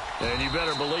this one. And you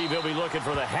better believe he'll be looking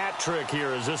for the hat trick here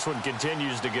as this one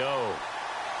continues to go.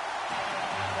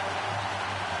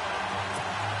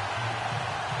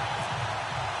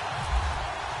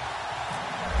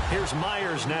 Here's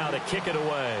Myers now to kick it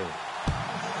away.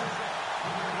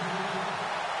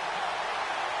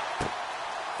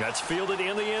 That's fielded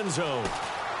in the end zone.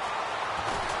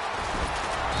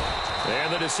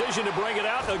 And the decision to bring it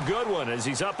out, a good one, as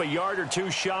he's up a yard or two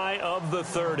shy of the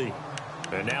 30.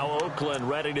 And now Oakland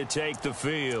ready to take the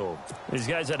field. These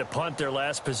guys had to punt their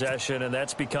last possession, and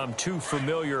that's become too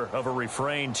familiar of a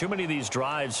refrain. Too many of these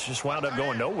drives just wound up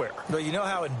going nowhere. But you know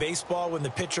how in baseball, when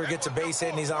the pitcher gets a base hit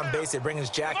and he's on base, they bring his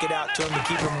jacket out to him to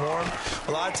keep him warm?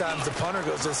 A lot of times the punter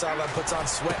goes to the sideline, puts on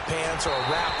sweatpants or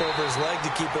a wrap over his leg to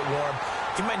keep it warm.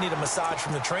 He might need a massage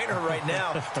from the trainer right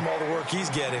now from all the work he's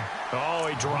getting. Oh,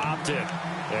 he dropped it.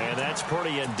 And that's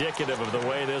pretty indicative of the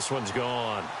way this one's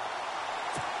gone.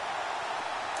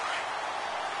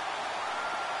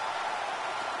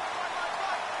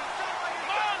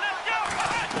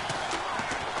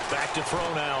 Back to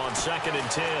throw now on 2nd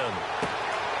and 10.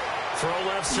 Throw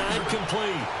left side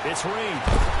complete. It's Reed.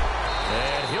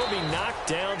 And he'll be knocked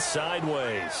down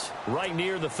sideways, right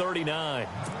near the 39.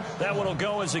 That one will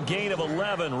go as a gain of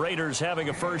 11. Raiders having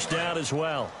a first down as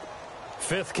well.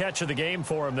 5th catch of the game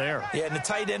for him there. Yeah, and the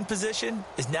tight end position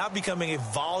is now becoming a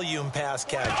volume pass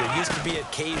catcher. It used to be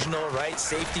occasional, right?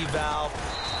 Safety valve.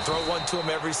 Throw one to him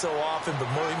every so often, but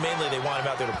mainly they want him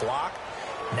out there to block.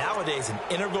 Nowadays, an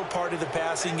integral part of the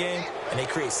passing game, and they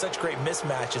create such great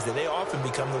mismatches that they often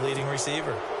become the leading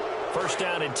receiver. First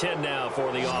down and 10 now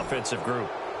for the offensive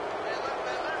group.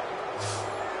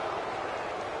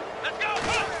 let's go.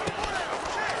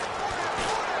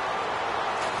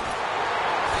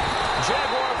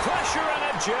 Jaguar pressure and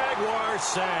a Jaguar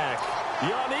sack.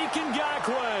 Yannick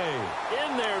Ngakoue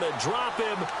in there to drop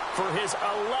him for his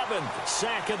 11th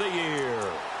sack of the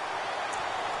year.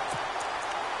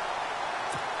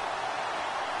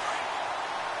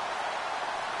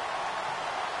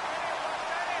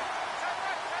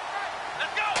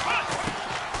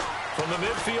 From the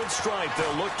midfield stripe,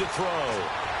 they'll look to throw.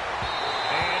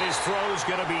 And his throw is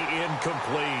going to be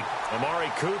incomplete.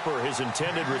 Amari Cooper, his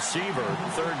intended receiver,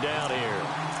 3rd down here.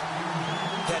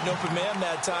 Had an open man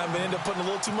that time, but ended up putting a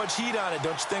little too much heat on it,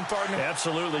 don't you think, partner?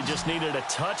 Absolutely. Just needed a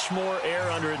touch more air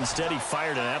under it. Instead, he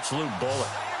fired an absolute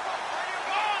bullet.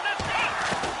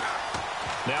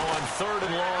 Now on 3rd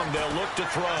and long, they'll look to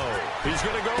throw. He's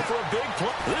going to go for a big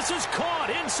play. This is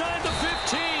caught inside the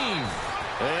 15.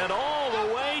 And all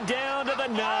the way down to the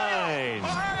 9.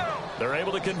 They're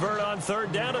able to convert on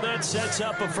 3rd down, and that sets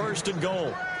up a 1st and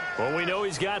goal. Well, we know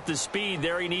he's got the speed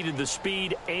there. He needed the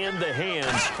speed and the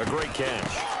hands. A great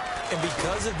catch. And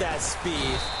because of that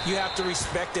speed, you have to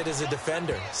respect it as a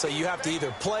defender. So you have to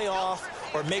either play off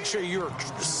or make sure you're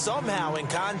somehow in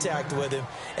contact with him,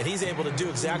 and he's able to do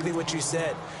exactly what you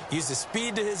said. Use the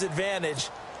speed to his advantage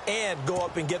and go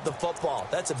up and get the football.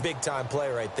 That's a big-time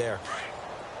play right there.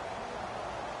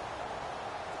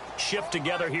 Shift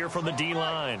together here from the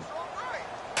D-line.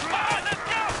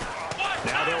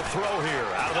 Now they'll throw here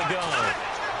out of the gun.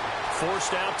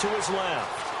 Forced out to his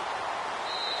left.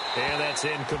 And that's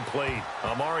incomplete.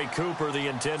 Amari Cooper, the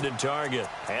intended target.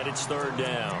 And it's third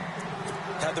down.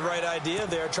 Had the right idea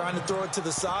there, trying to throw it to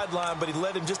the sideline, but he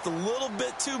led him just a little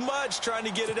bit too much, trying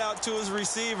to get it out to his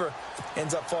receiver.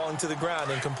 Ends up falling to the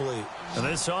ground, incomplete. And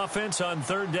this offense on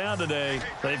third down today,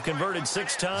 they've converted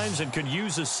 6 times and could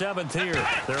use a 7th here.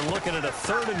 They're looking at a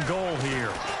 3rd and goal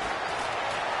here.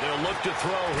 They'll look to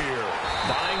throw here.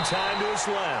 Buying time to his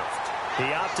left. He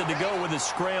opted to go with a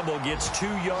scramble, gets 2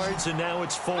 yards, and now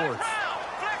it's 4th.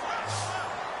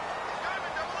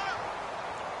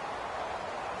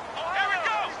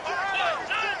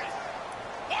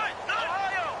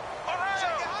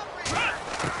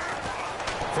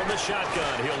 From the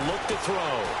shotgun, he'll look to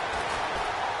throw.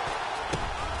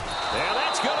 And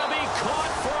that's going to be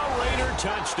caught for a Raider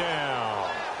touchdown.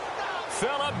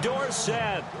 Philip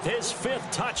Dorsett, his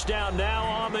 5th touchdown now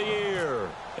on the year.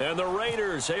 And the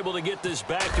Raiders able to get this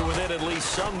back to within at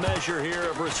least some measure here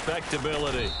of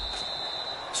respectability.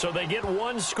 So they get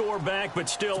 1 score back, but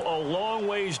still a long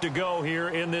ways to go here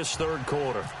in this 3rd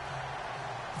quarter.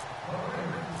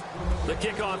 The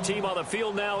kickoff team on the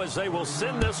field now as they will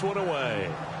send this one away.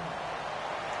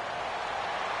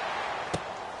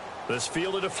 This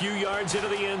fielded a few yards into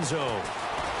the end zone.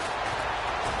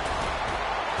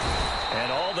 And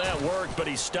all that worked, but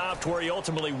he stopped where he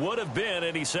ultimately would have been,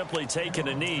 and he's simply taken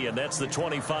a knee, and that's the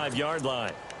 25-yard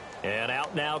line. And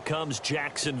out now comes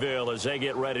Jacksonville as they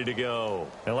get ready to go.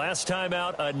 And last time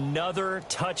out, another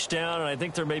touchdown, and I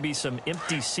think there may be some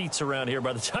empty seats around here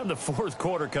by the time the 4th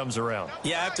quarter comes around.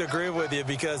 Yeah, I have to agree with you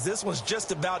because this one's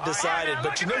just about decided.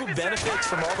 But you know who benefits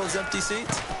from all those empty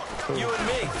seats? You and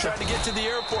me, trying to get to the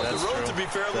airport. That's the road true. to be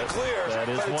fairly clear That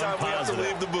is by the one time we have to positive.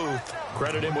 leave the booth.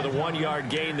 Credit him with a 1-yard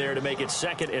gain there to make it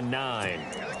 2nd and 9.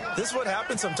 This is what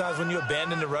happens sometimes when you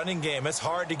abandon the running game. It's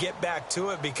hard to get back to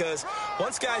it because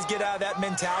once guys get out of that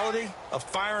mentality of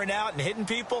firing out and hitting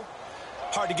people,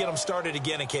 hard to get them started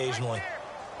again occasionally.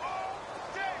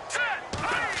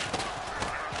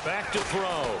 Back to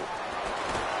throw.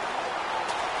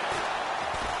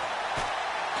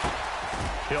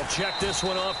 He'll check this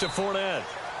one off to Fournette.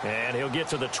 And he'll get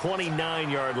to the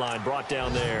 29-yard line, brought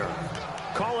down there.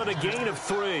 Call it a gain of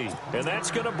 3. And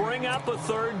that's going to bring up a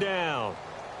 3rd down.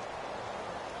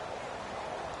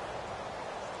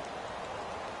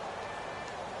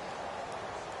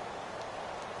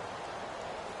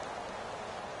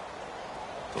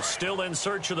 Well, still in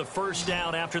search of the 1st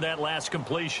down after that last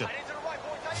completion.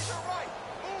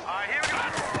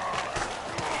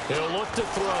 He'll look to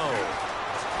throw.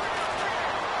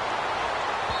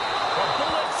 A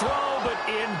bullet throw, but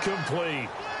incomplete.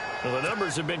 Well, the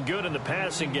numbers have been good in the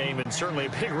passing game, and certainly a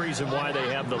big reason why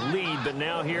they have the lead. But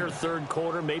now here, 3rd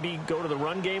quarter, maybe go to the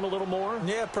run game a little more?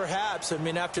 Yeah, perhaps. I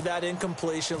mean, after that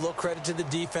incompletion, a little credit to the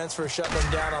defense for shutting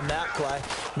them down on that play.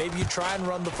 Maybe you try and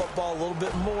run the football a little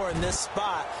bit more in this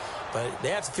spot, but they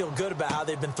have to feel good about how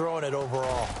they've been throwing it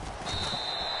overall.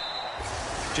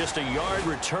 Just a yard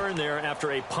return there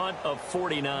after a punt of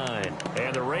 49.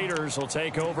 And the Raiders will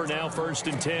take over now,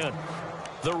 1st and 10.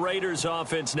 The Raiders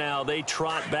offense now, they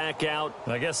trot back out.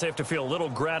 I guess they have to feel a little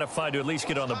gratified to at least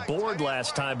get on the board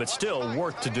last time, but still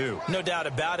work to do. No doubt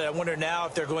about it. I wonder now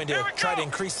if they're going to try to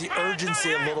increase the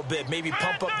urgency a little bit, maybe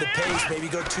pump up the pace, maybe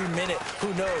go 2-minute.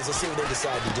 Who knows? Let's see what they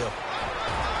decide to do.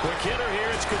 Quick hitter here,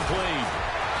 it's complete.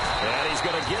 And he's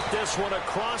going to get this one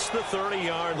across the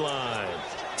 30-yard line.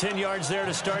 10 yards there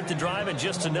to start the drive, and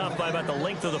just enough by about the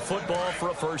length of the football for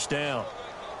a 1st down.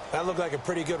 That looked like a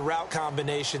pretty good route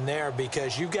combination there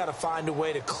because you've got to find a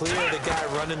way to clear the guy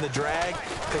running the drag.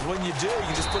 Because when you do,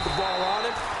 you just put the ball on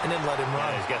him and then let him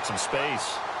run. Yeah, he's got some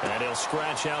space. And he'll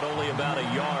scratch out only about a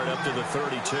yard up to the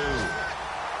 32.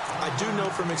 I do know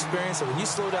from experience that when you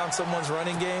slow down someone's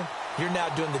running game, you're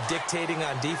now doing the dictating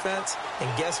on defense.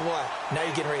 And guess what? Now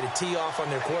you're getting ready to tee off on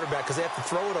their quarterback because they have to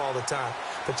throw it all the time.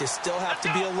 But you still have to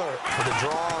be alert for the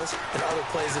draws and other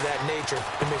plays of that nature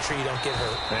to make sure you don't get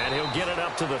hurt. And he'll get it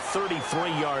up to the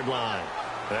 33-yard line.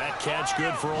 That catch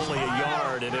good for only a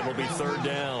yard, and it'll be 3rd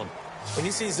down. When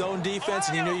you see zone defense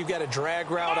and you know you've got a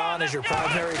drag route on as your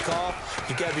primary call,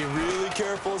 you've got to be really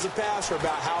careful as a passer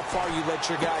about how far you let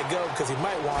your guy go because he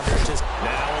might wander and just...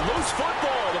 Now a loose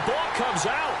football. The ball comes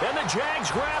out, and the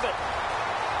Jags grab it.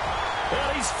 And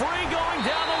he's free going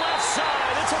down the left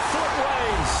side. It's a foot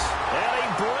race. And he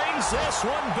brings this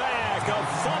one back. A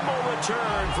fumble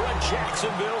return for a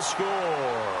Jacksonville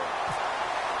score.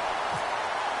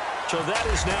 So that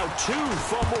is now 2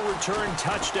 fumble return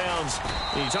touchdowns.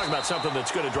 And you talk about something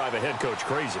that's going to drive a head coach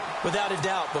crazy. Without a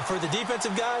doubt. But for the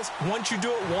defensive guys, once you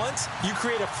do it once, you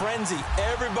create a frenzy.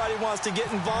 Everybody wants to get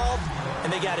involved,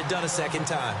 and they got it done a second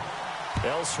time.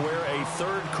 Elsewhere, a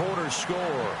third-quarter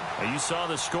score. Now, you saw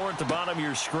the score at the bottom of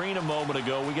your screen a moment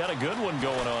ago. We got a good one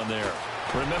going on there.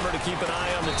 Remember to keep an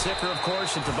eye on the ticker, of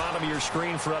course, at the bottom of your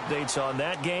screen for updates on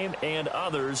that game and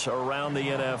others around the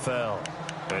NFL.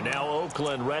 And now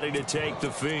Oakland ready to take the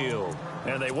field.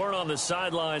 And they weren't on the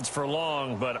sidelines for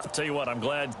long, but I'll tell you what, I'm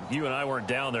glad you and I weren't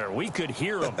down there. We could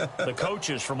hear them. The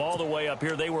coaches from all the way up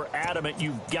here, they were adamant.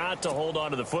 You've got to hold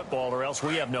on to the football or else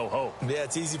we have no hope. Yeah,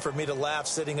 it's easy for me to laugh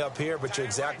sitting up here, but you're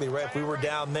exactly right. If we were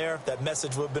down there, that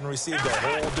message would have been received a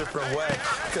whole different way.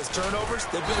 Because turnovers,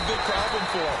 they've been a big problem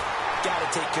for them.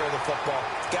 Got to take care of the football.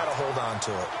 Got to hold on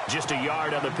to it. Just a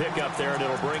yard on the pickup there, and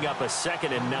it'll bring up a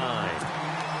 2nd and 9.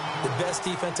 The best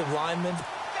defensive linemen,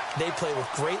 they play with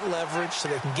great leverage so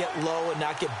they can get low and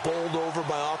not get bowled over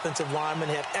by offensive linemen.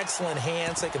 They have excellent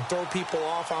hands. They can throw people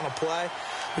off on a play.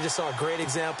 We just saw a great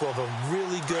example of a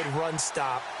really good run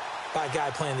stop by a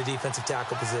guy playing the defensive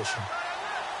tackle position.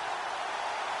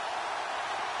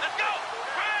 Let's go!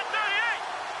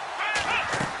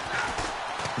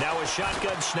 Now a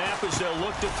shotgun snap as they'll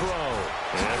look to throw.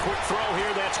 And a quick throw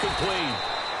here, that's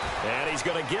complete. And he's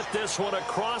going to get this one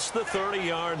across the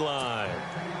 30-yard line.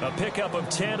 A pickup of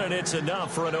 10, and it's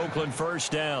enough for an Oakland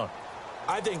first down.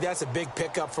 I think that's a big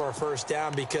pickup for a first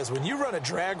down because when you run a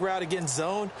drag route against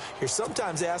zone, you're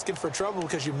sometimes asking for trouble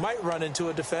because you might run into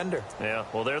a defender. Yeah,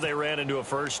 well, there they ran into a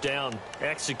first down.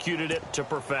 Executed it to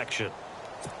perfection.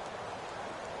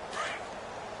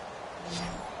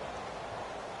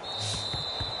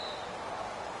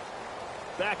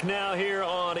 Back now here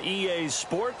on EA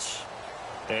Sports.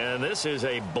 And this is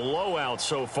a blowout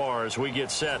so far as we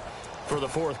get set for the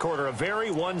fourth quarter. A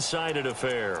very one-sided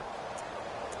affair.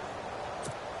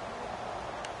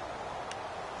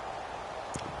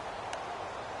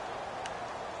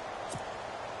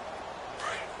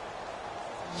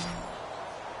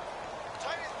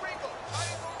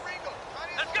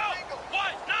 Let's go!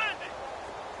 190!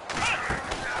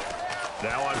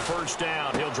 Now on first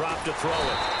down, he'll drop to throw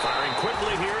it. Firing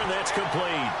quickly here, and that's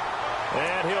complete.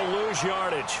 And he'll lose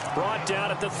yardage. Brought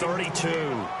down at the 32.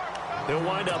 He'll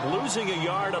wind up losing a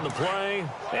yard on the play,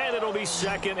 and it'll be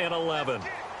 2nd and 11.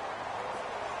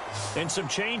 And some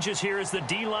changes here as the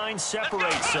D-line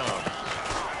separates some.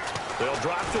 They'll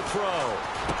drop to throw.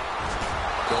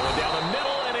 Going down the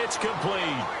middle, and it's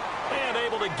complete. And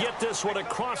able to get this one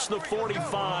across the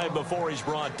 45 before he's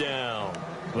brought down.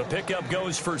 The pickup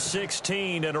goes for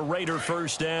 16 and a Raider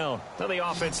first down. Now the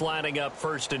offense lining up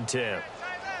 1st and 10.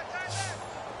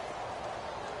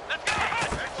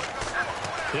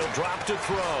 He'll drop to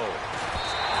throw.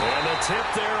 And the tip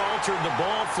there altered the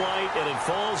ball flight, and it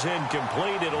falls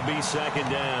incomplete. It'll be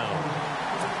 2nd down.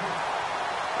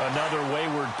 Another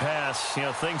wayward pass. You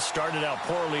know, things started out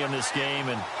poorly in this game,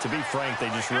 and to be frank, they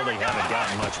just really haven't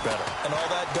gotten much better. And all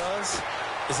that does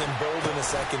is embolden the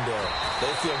secondary.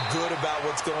 They feel good about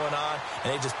what's going on,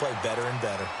 and they just play better and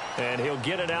better. And he'll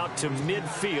get it out to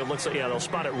midfield. Looks like, yeah, they'll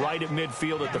spot it right at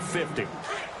midfield at the 50.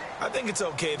 I think it's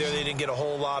okay there. They didn't get a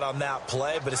whole lot on that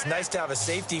play, but it's nice to have a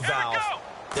safety valve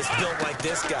that's built like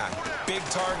this guy. Big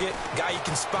target, guy you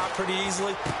can spot pretty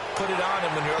easily. Put it on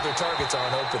him when your other targets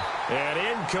aren't open. And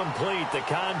incomplete. The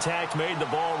contact made the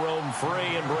ball roam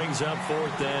free and brings up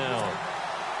 4th down.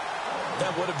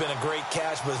 That would have been a great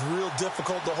catch, but it's real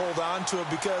difficult to hold on to it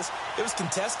because it was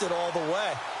contested all the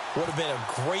way. Would have been a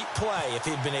great play if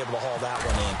he'd been able to haul that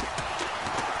one in.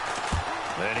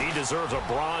 And he deserves a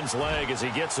bronze leg as he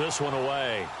gets this one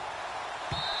away.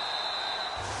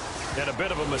 And a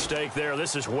bit of a mistake there.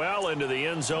 This is well into the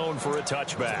end zone for a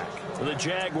touchback. The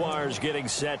Jaguars getting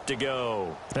set to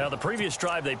go. Now, the previous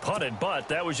drive they punted, but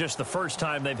that was just the first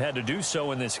time they've had to do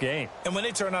so in this game. And when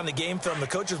they turn on the game film, the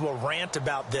coaches will rant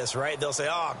about this, right? They'll say,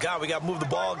 oh, God, we got to move the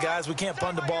ball, guys. We can't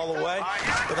punt the ball away.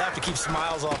 They'll have to keep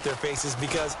smiles off their faces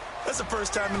because that's the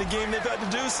first time in the game they've had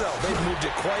to do so. They've moved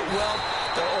it quite well.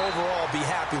 They'll overall be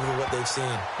happy with what they've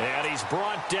seen. And he's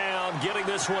brought down, getting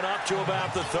this one up to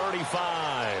about the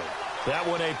 35. That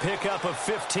one a pickup of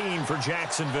 15 for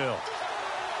Jacksonville.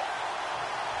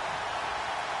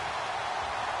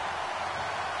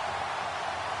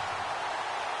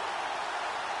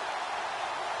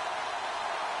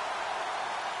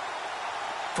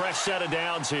 Fresh set of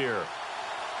downs here.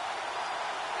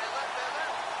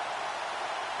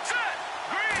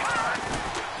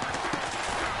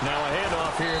 Now a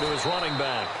handoff here to his running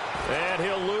back. And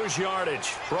he'll lose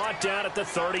yardage. Brought down at the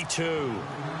 32.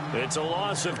 It's a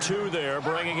loss of 2 there,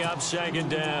 bringing up 2nd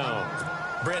down.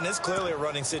 Brandon, it's clearly a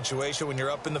running situation when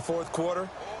you're up in the fourth quarter.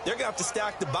 They're going to have to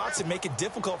stack the box and make it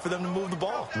difficult for them to move the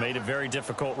ball. Made it very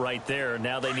difficult right there.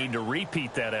 Now they need to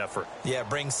repeat that effort. Yeah,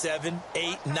 bring 7,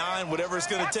 8, 9, whatever it's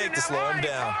going to take to slow them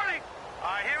down.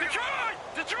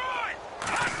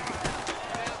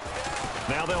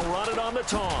 Now they'll run it on the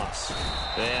toss.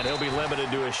 And he'll be limited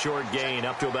to a short gain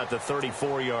up to about the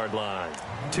 34-yard line.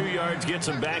 2 yards gets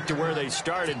them back to where they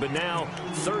started, but now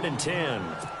 3rd and 10.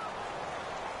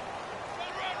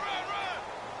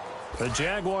 The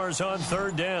Jaguars on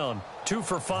 3rd down. 2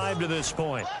 for 5 to this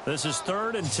point. This is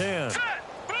 3rd and 10.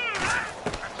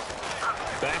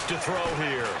 Back to throw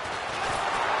here.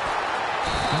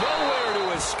 Nowhere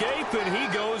to escape, and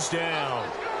he goes down.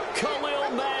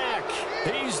 Khalil Mack.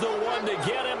 He's the one to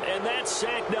get him, and that's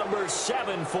sack number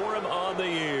 7 for him on the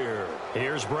year.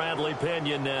 Here's Bradley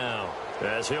Pinion now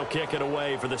as he'll kick it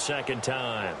away for the 2nd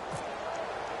time.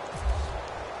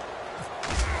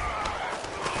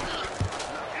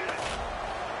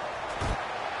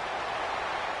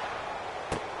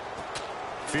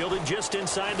 Fielded just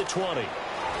inside the 20.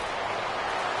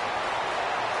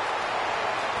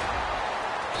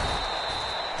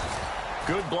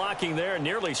 Good blocking there.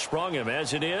 Nearly sprung him.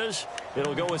 As it is,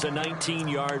 it'll go as a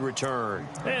 19-yard return.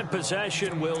 And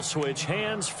possession will switch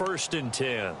hands. 1st and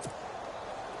 10.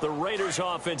 The Raiders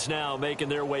offense now making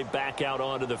their way back out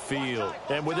onto the field.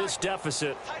 And with this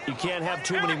deficit, you can't have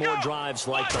too many more drives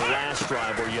like the last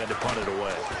drive where you had to punt it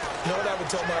away. You know what I would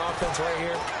tell my offense right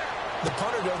here? The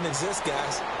punter doesn't exist,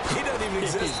 guys. He doesn't even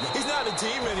exist. He's not a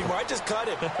team anymore. I just cut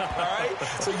him. All right?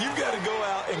 So you've got to go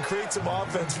out and create some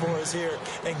offense for us here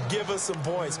and give us some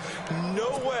points.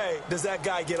 No way does that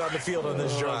guy get on the field on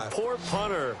this drive. Poor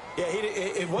punter. Yeah,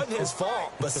 it wasn't his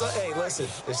fault. But, hey, listen,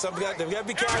 there's there's got to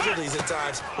be casualties at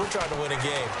times. We're trying to win a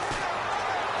game.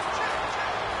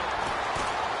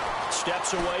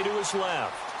 Steps away to his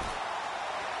left.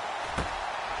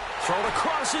 Thrown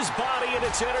across his body, and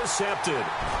it's intercepted.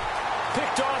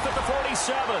 Picked off at the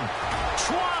 47,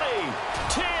 20,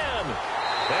 10,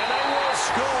 and they will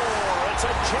score. It's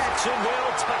a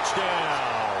Jacksonville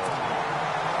touchdown.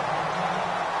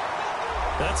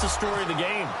 That's the story of the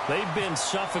game. They've been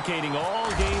suffocating all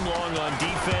game long on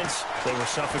defense. They were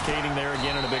suffocating there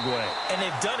again in a big way. And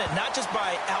they've done it not just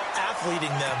by out-athleting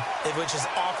them, which is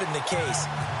often the case,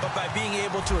 but by being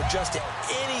able to adjust to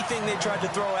anything they tried to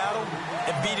throw at them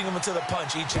and beating them into the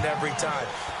punch each and every time.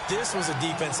 This was a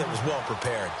defense that was well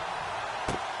prepared.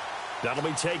 That'll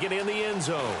be taken in the end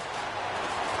zone.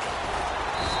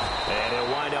 And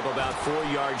he'll wind up about 4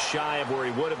 yards shy of where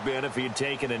he would have been if he had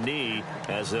taken a knee,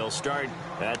 as they'll start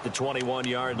at the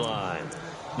 21-yard line.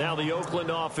 Now the Oakland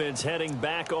offense heading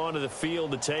back onto the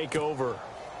field to take over.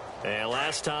 And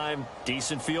last time,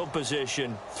 decent field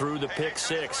position through the pick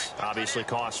 6, obviously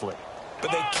costly. But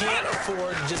they can't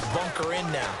afford to just bunker in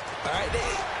now. All right,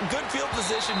 good field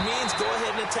position means go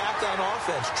ahead and attack on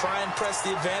offense. Try and press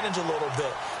the advantage a little bit.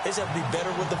 They just have to be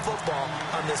better with the football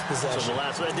on this possession. So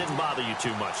that didn't bother you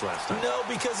too much last time? No,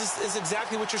 because it's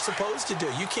exactly what you're supposed to do.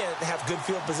 You can't have good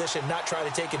field position, not try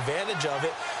to take advantage of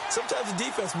it. Sometimes the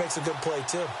defense makes a good play,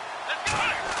 too.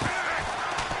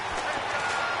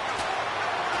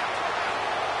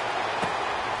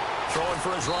 Throwing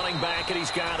for his running back, and he's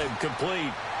got him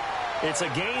complete. It's a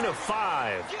gain of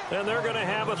 5, and they're going to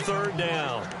have a 3rd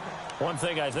down. One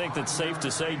thing I think that's safe to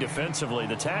say defensively,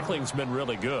 the tackling's been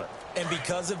really good. And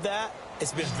because of that,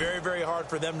 it's been very, very hard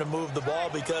for them to move the ball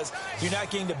because you're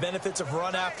not getting the benefits of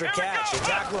run after catch. You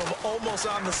tackle them almost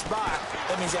on the spot.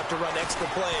 That means you have to run extra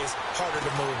plays, harder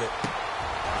to move it.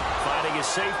 Finding a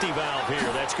safety valve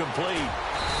here. That's complete.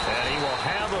 And he will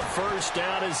have a 1st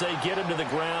down as they get him to the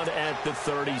ground at the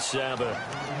 37.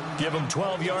 Give him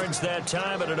 12 yards that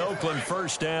time and an Oakland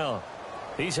 1st down.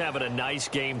 He's having a nice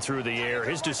game through the air.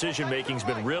 His decision-making's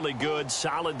been really good.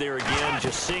 Solid there again.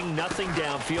 Just seeing nothing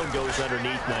downfield, goes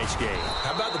underneath. Nice game.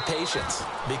 How about the patience?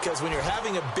 Because when you're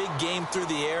having a big game through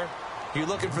the air, you're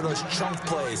looking for those chunk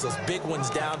plays, those big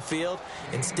ones downfield.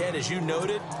 Instead, as you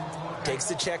noted, takes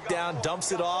the check down,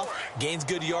 dumps it off, gains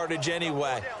good yardage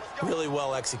anyway. Really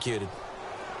well executed.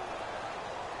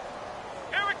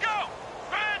 Here we go.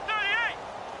 Brand 38.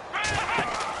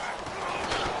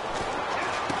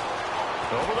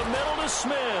 Over the middle to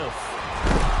Smith.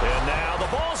 And now the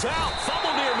ball's out.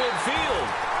 Fumble near midfield.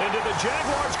 And did the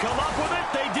Jaguars come up with it?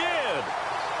 They did.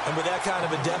 And with that kind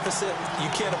of a deficit, you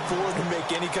can't afford to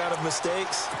make any kind of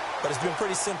mistakes. But it's been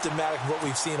pretty symptomatic of what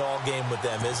we've seen all game with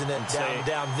them, isn't it?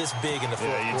 Down this big in the fourth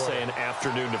quarter. Yeah, you'd say an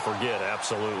afternoon to forget.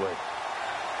 Absolutely.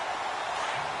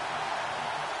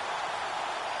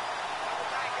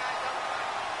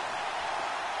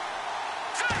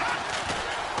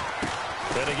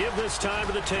 Going to give this time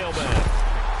to the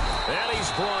tailback. And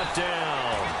he's brought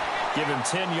down. Give him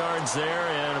 10 yards there,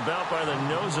 and about by the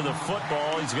nose of the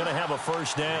football, he's going to have a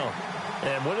first down.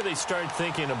 And when do they start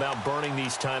thinking about burning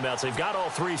these timeouts? They've got all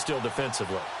three still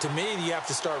defensively. To me, you have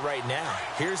to start right now.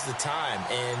 Here's the time,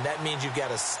 and that means you've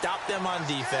got to stop them on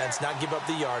defense, not give up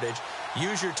the yardage,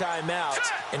 use your timeouts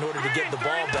in order to get the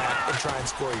ball back and try and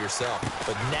score yourself.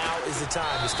 But now is the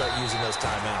time to start using those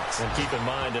timeouts. And keep in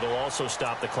mind, it'll also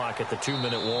stop the clock at the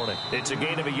 2-minute warning. It's a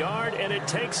gain of a yard, and it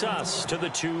takes us to the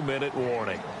 2-minute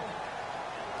warning.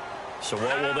 So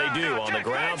what will they do? On the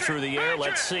ground, through the air,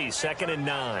 let's see. 2nd and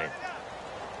 9.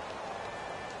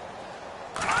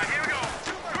 Here we go.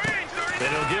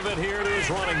 And he'll give it here to his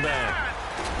running back.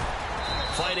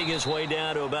 Fighting his way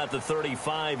down to about the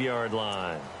 35-yard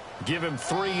line. Give him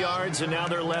 3 yards, and now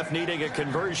they're left needing a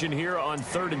conversion here on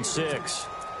 3rd and 6.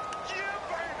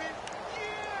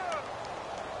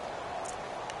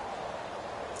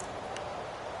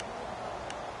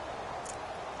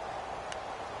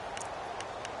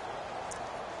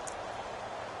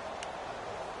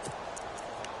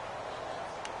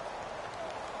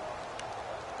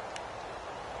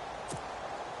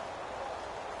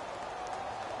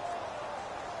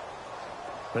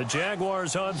 The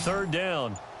Jaguars on 3rd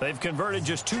down. They've converted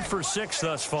just 2 for 6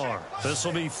 thus far. This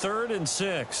will be 3rd and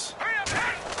 6.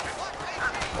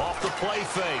 Off the play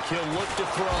fake, he'll look to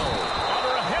throw.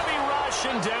 Under a heavy rush,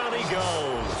 and down he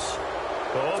goes.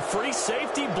 Oh, free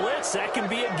safety blitz. That can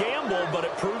be a gamble, but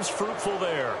it proves fruitful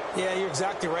there. Yeah, you're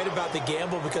exactly right about the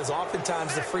gamble, because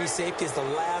oftentimes the free safety is the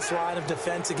last line of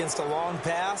defense against a long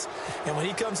pass. And when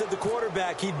he comes at the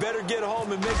quarterback, he'd better get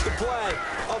home and make the play.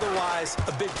 Otherwise,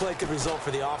 a big play could result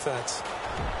for the offense.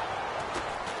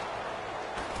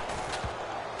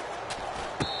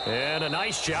 And a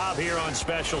nice job here on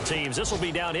special teams. This will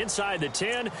be down inside the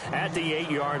 10 at the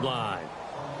 8-yard line.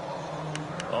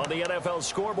 On the NFL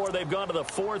scoreboard, they've gone to the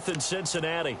 4th in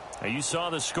Cincinnati. Now, you saw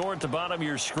the score at the bottom of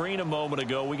your screen a moment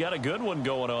ago. We got a good one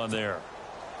going on there.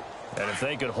 And if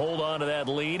they could hold on to that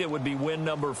lead, it would be win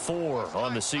number 4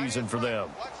 on the season for them.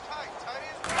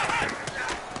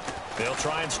 They'll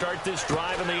try and start this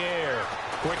drive in the air.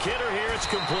 Quick hitter here, it's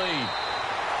complete.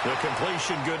 The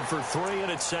completion good for 3, and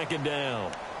it's 2nd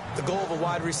down. The goal of a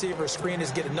wide receiver screen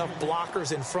is get enough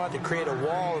blockers in front to create a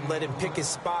wall and let him pick his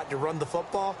spot to run the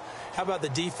football. How about the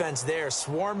defense there,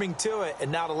 swarming to it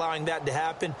and not allowing that to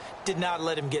happen? Did not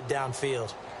let him get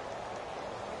downfield.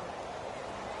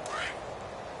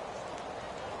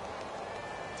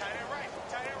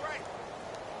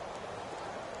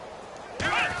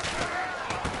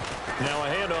 Now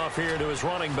a handoff here to his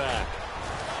running back.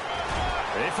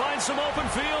 They find some open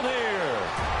field here.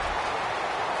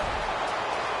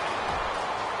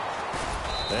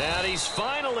 And he's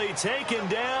finally taken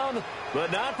down,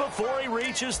 but not before he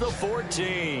reaches the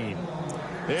 14.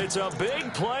 It's a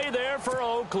big play there for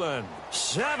Oakland.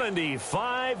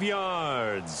 75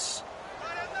 yards.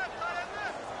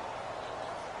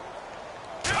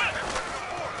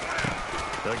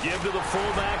 They'll give to the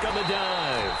fullback on the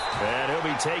dive. And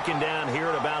he'll be taken down here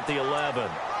at about the 11.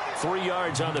 3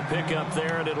 yards on the pickup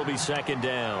there, and it'll be 2nd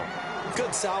down.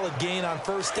 Good solid gain on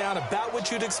 1st down, about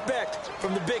what you'd expect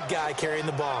from the big guy carrying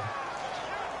the ball.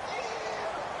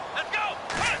 Let's go.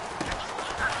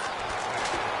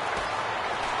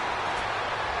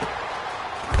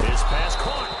 His pass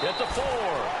caught at the 4.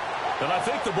 And I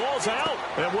think the ball's out.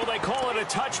 And will they call it a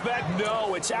touchback?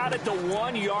 No, it's out at the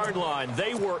 1-yard line.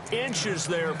 They were inches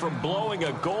there from blowing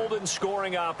a golden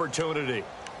scoring opportunity.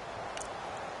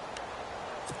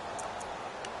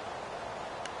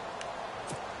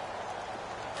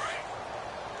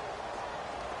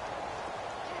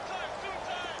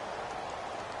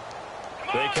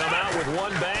 They come out with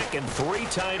 1 back and 3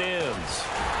 tight ends.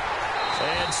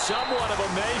 And somewhat of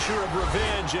a measure of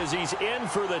revenge as he's in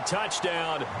for the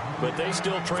touchdown, but they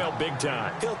still trail big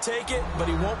time. He'll take it, but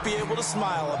he won't be able to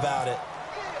smile about it.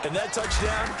 And that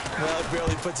touchdown, well, it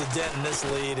barely puts a dent in this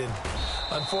lead. And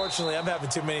unfortunately, I'm having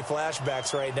too many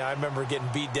flashbacks right now. I remember getting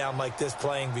beat down like this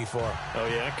playing before. Oh,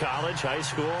 yeah? College, high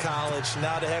school? College.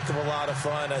 Not a heck of a lot of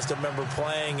fun. I still remember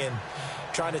playing and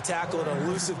trying to tackle an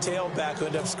elusive tailback who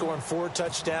ended up scoring 4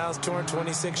 touchdowns,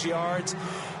 226 yards.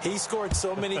 He scored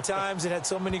so many times and had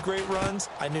so many great runs,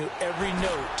 I knew every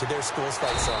note to their school's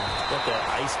fight song. But that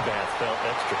ice bath felt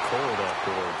extra cold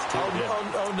afterwards, too.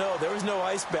 Oh, no, there was no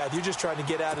ice bath. You're just trying to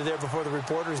get out of there before the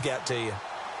reporters got to you.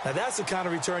 Now, that's the kind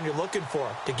of return you're looking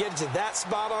for. To get to that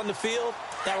spot on the field,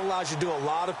 that allows you to do a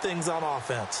lot of things on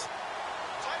offense.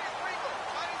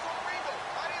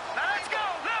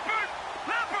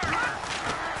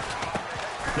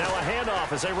 Now a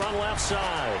handoff as they run left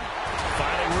side.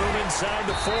 Finding room inside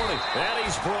the 40. And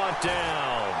he's brought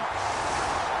down.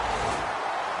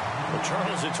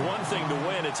 Charles, it's one thing to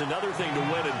win. It's another thing to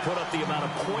win and put up the amount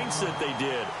of points that they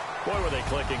did. Boy, were they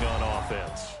clicking on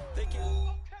offense.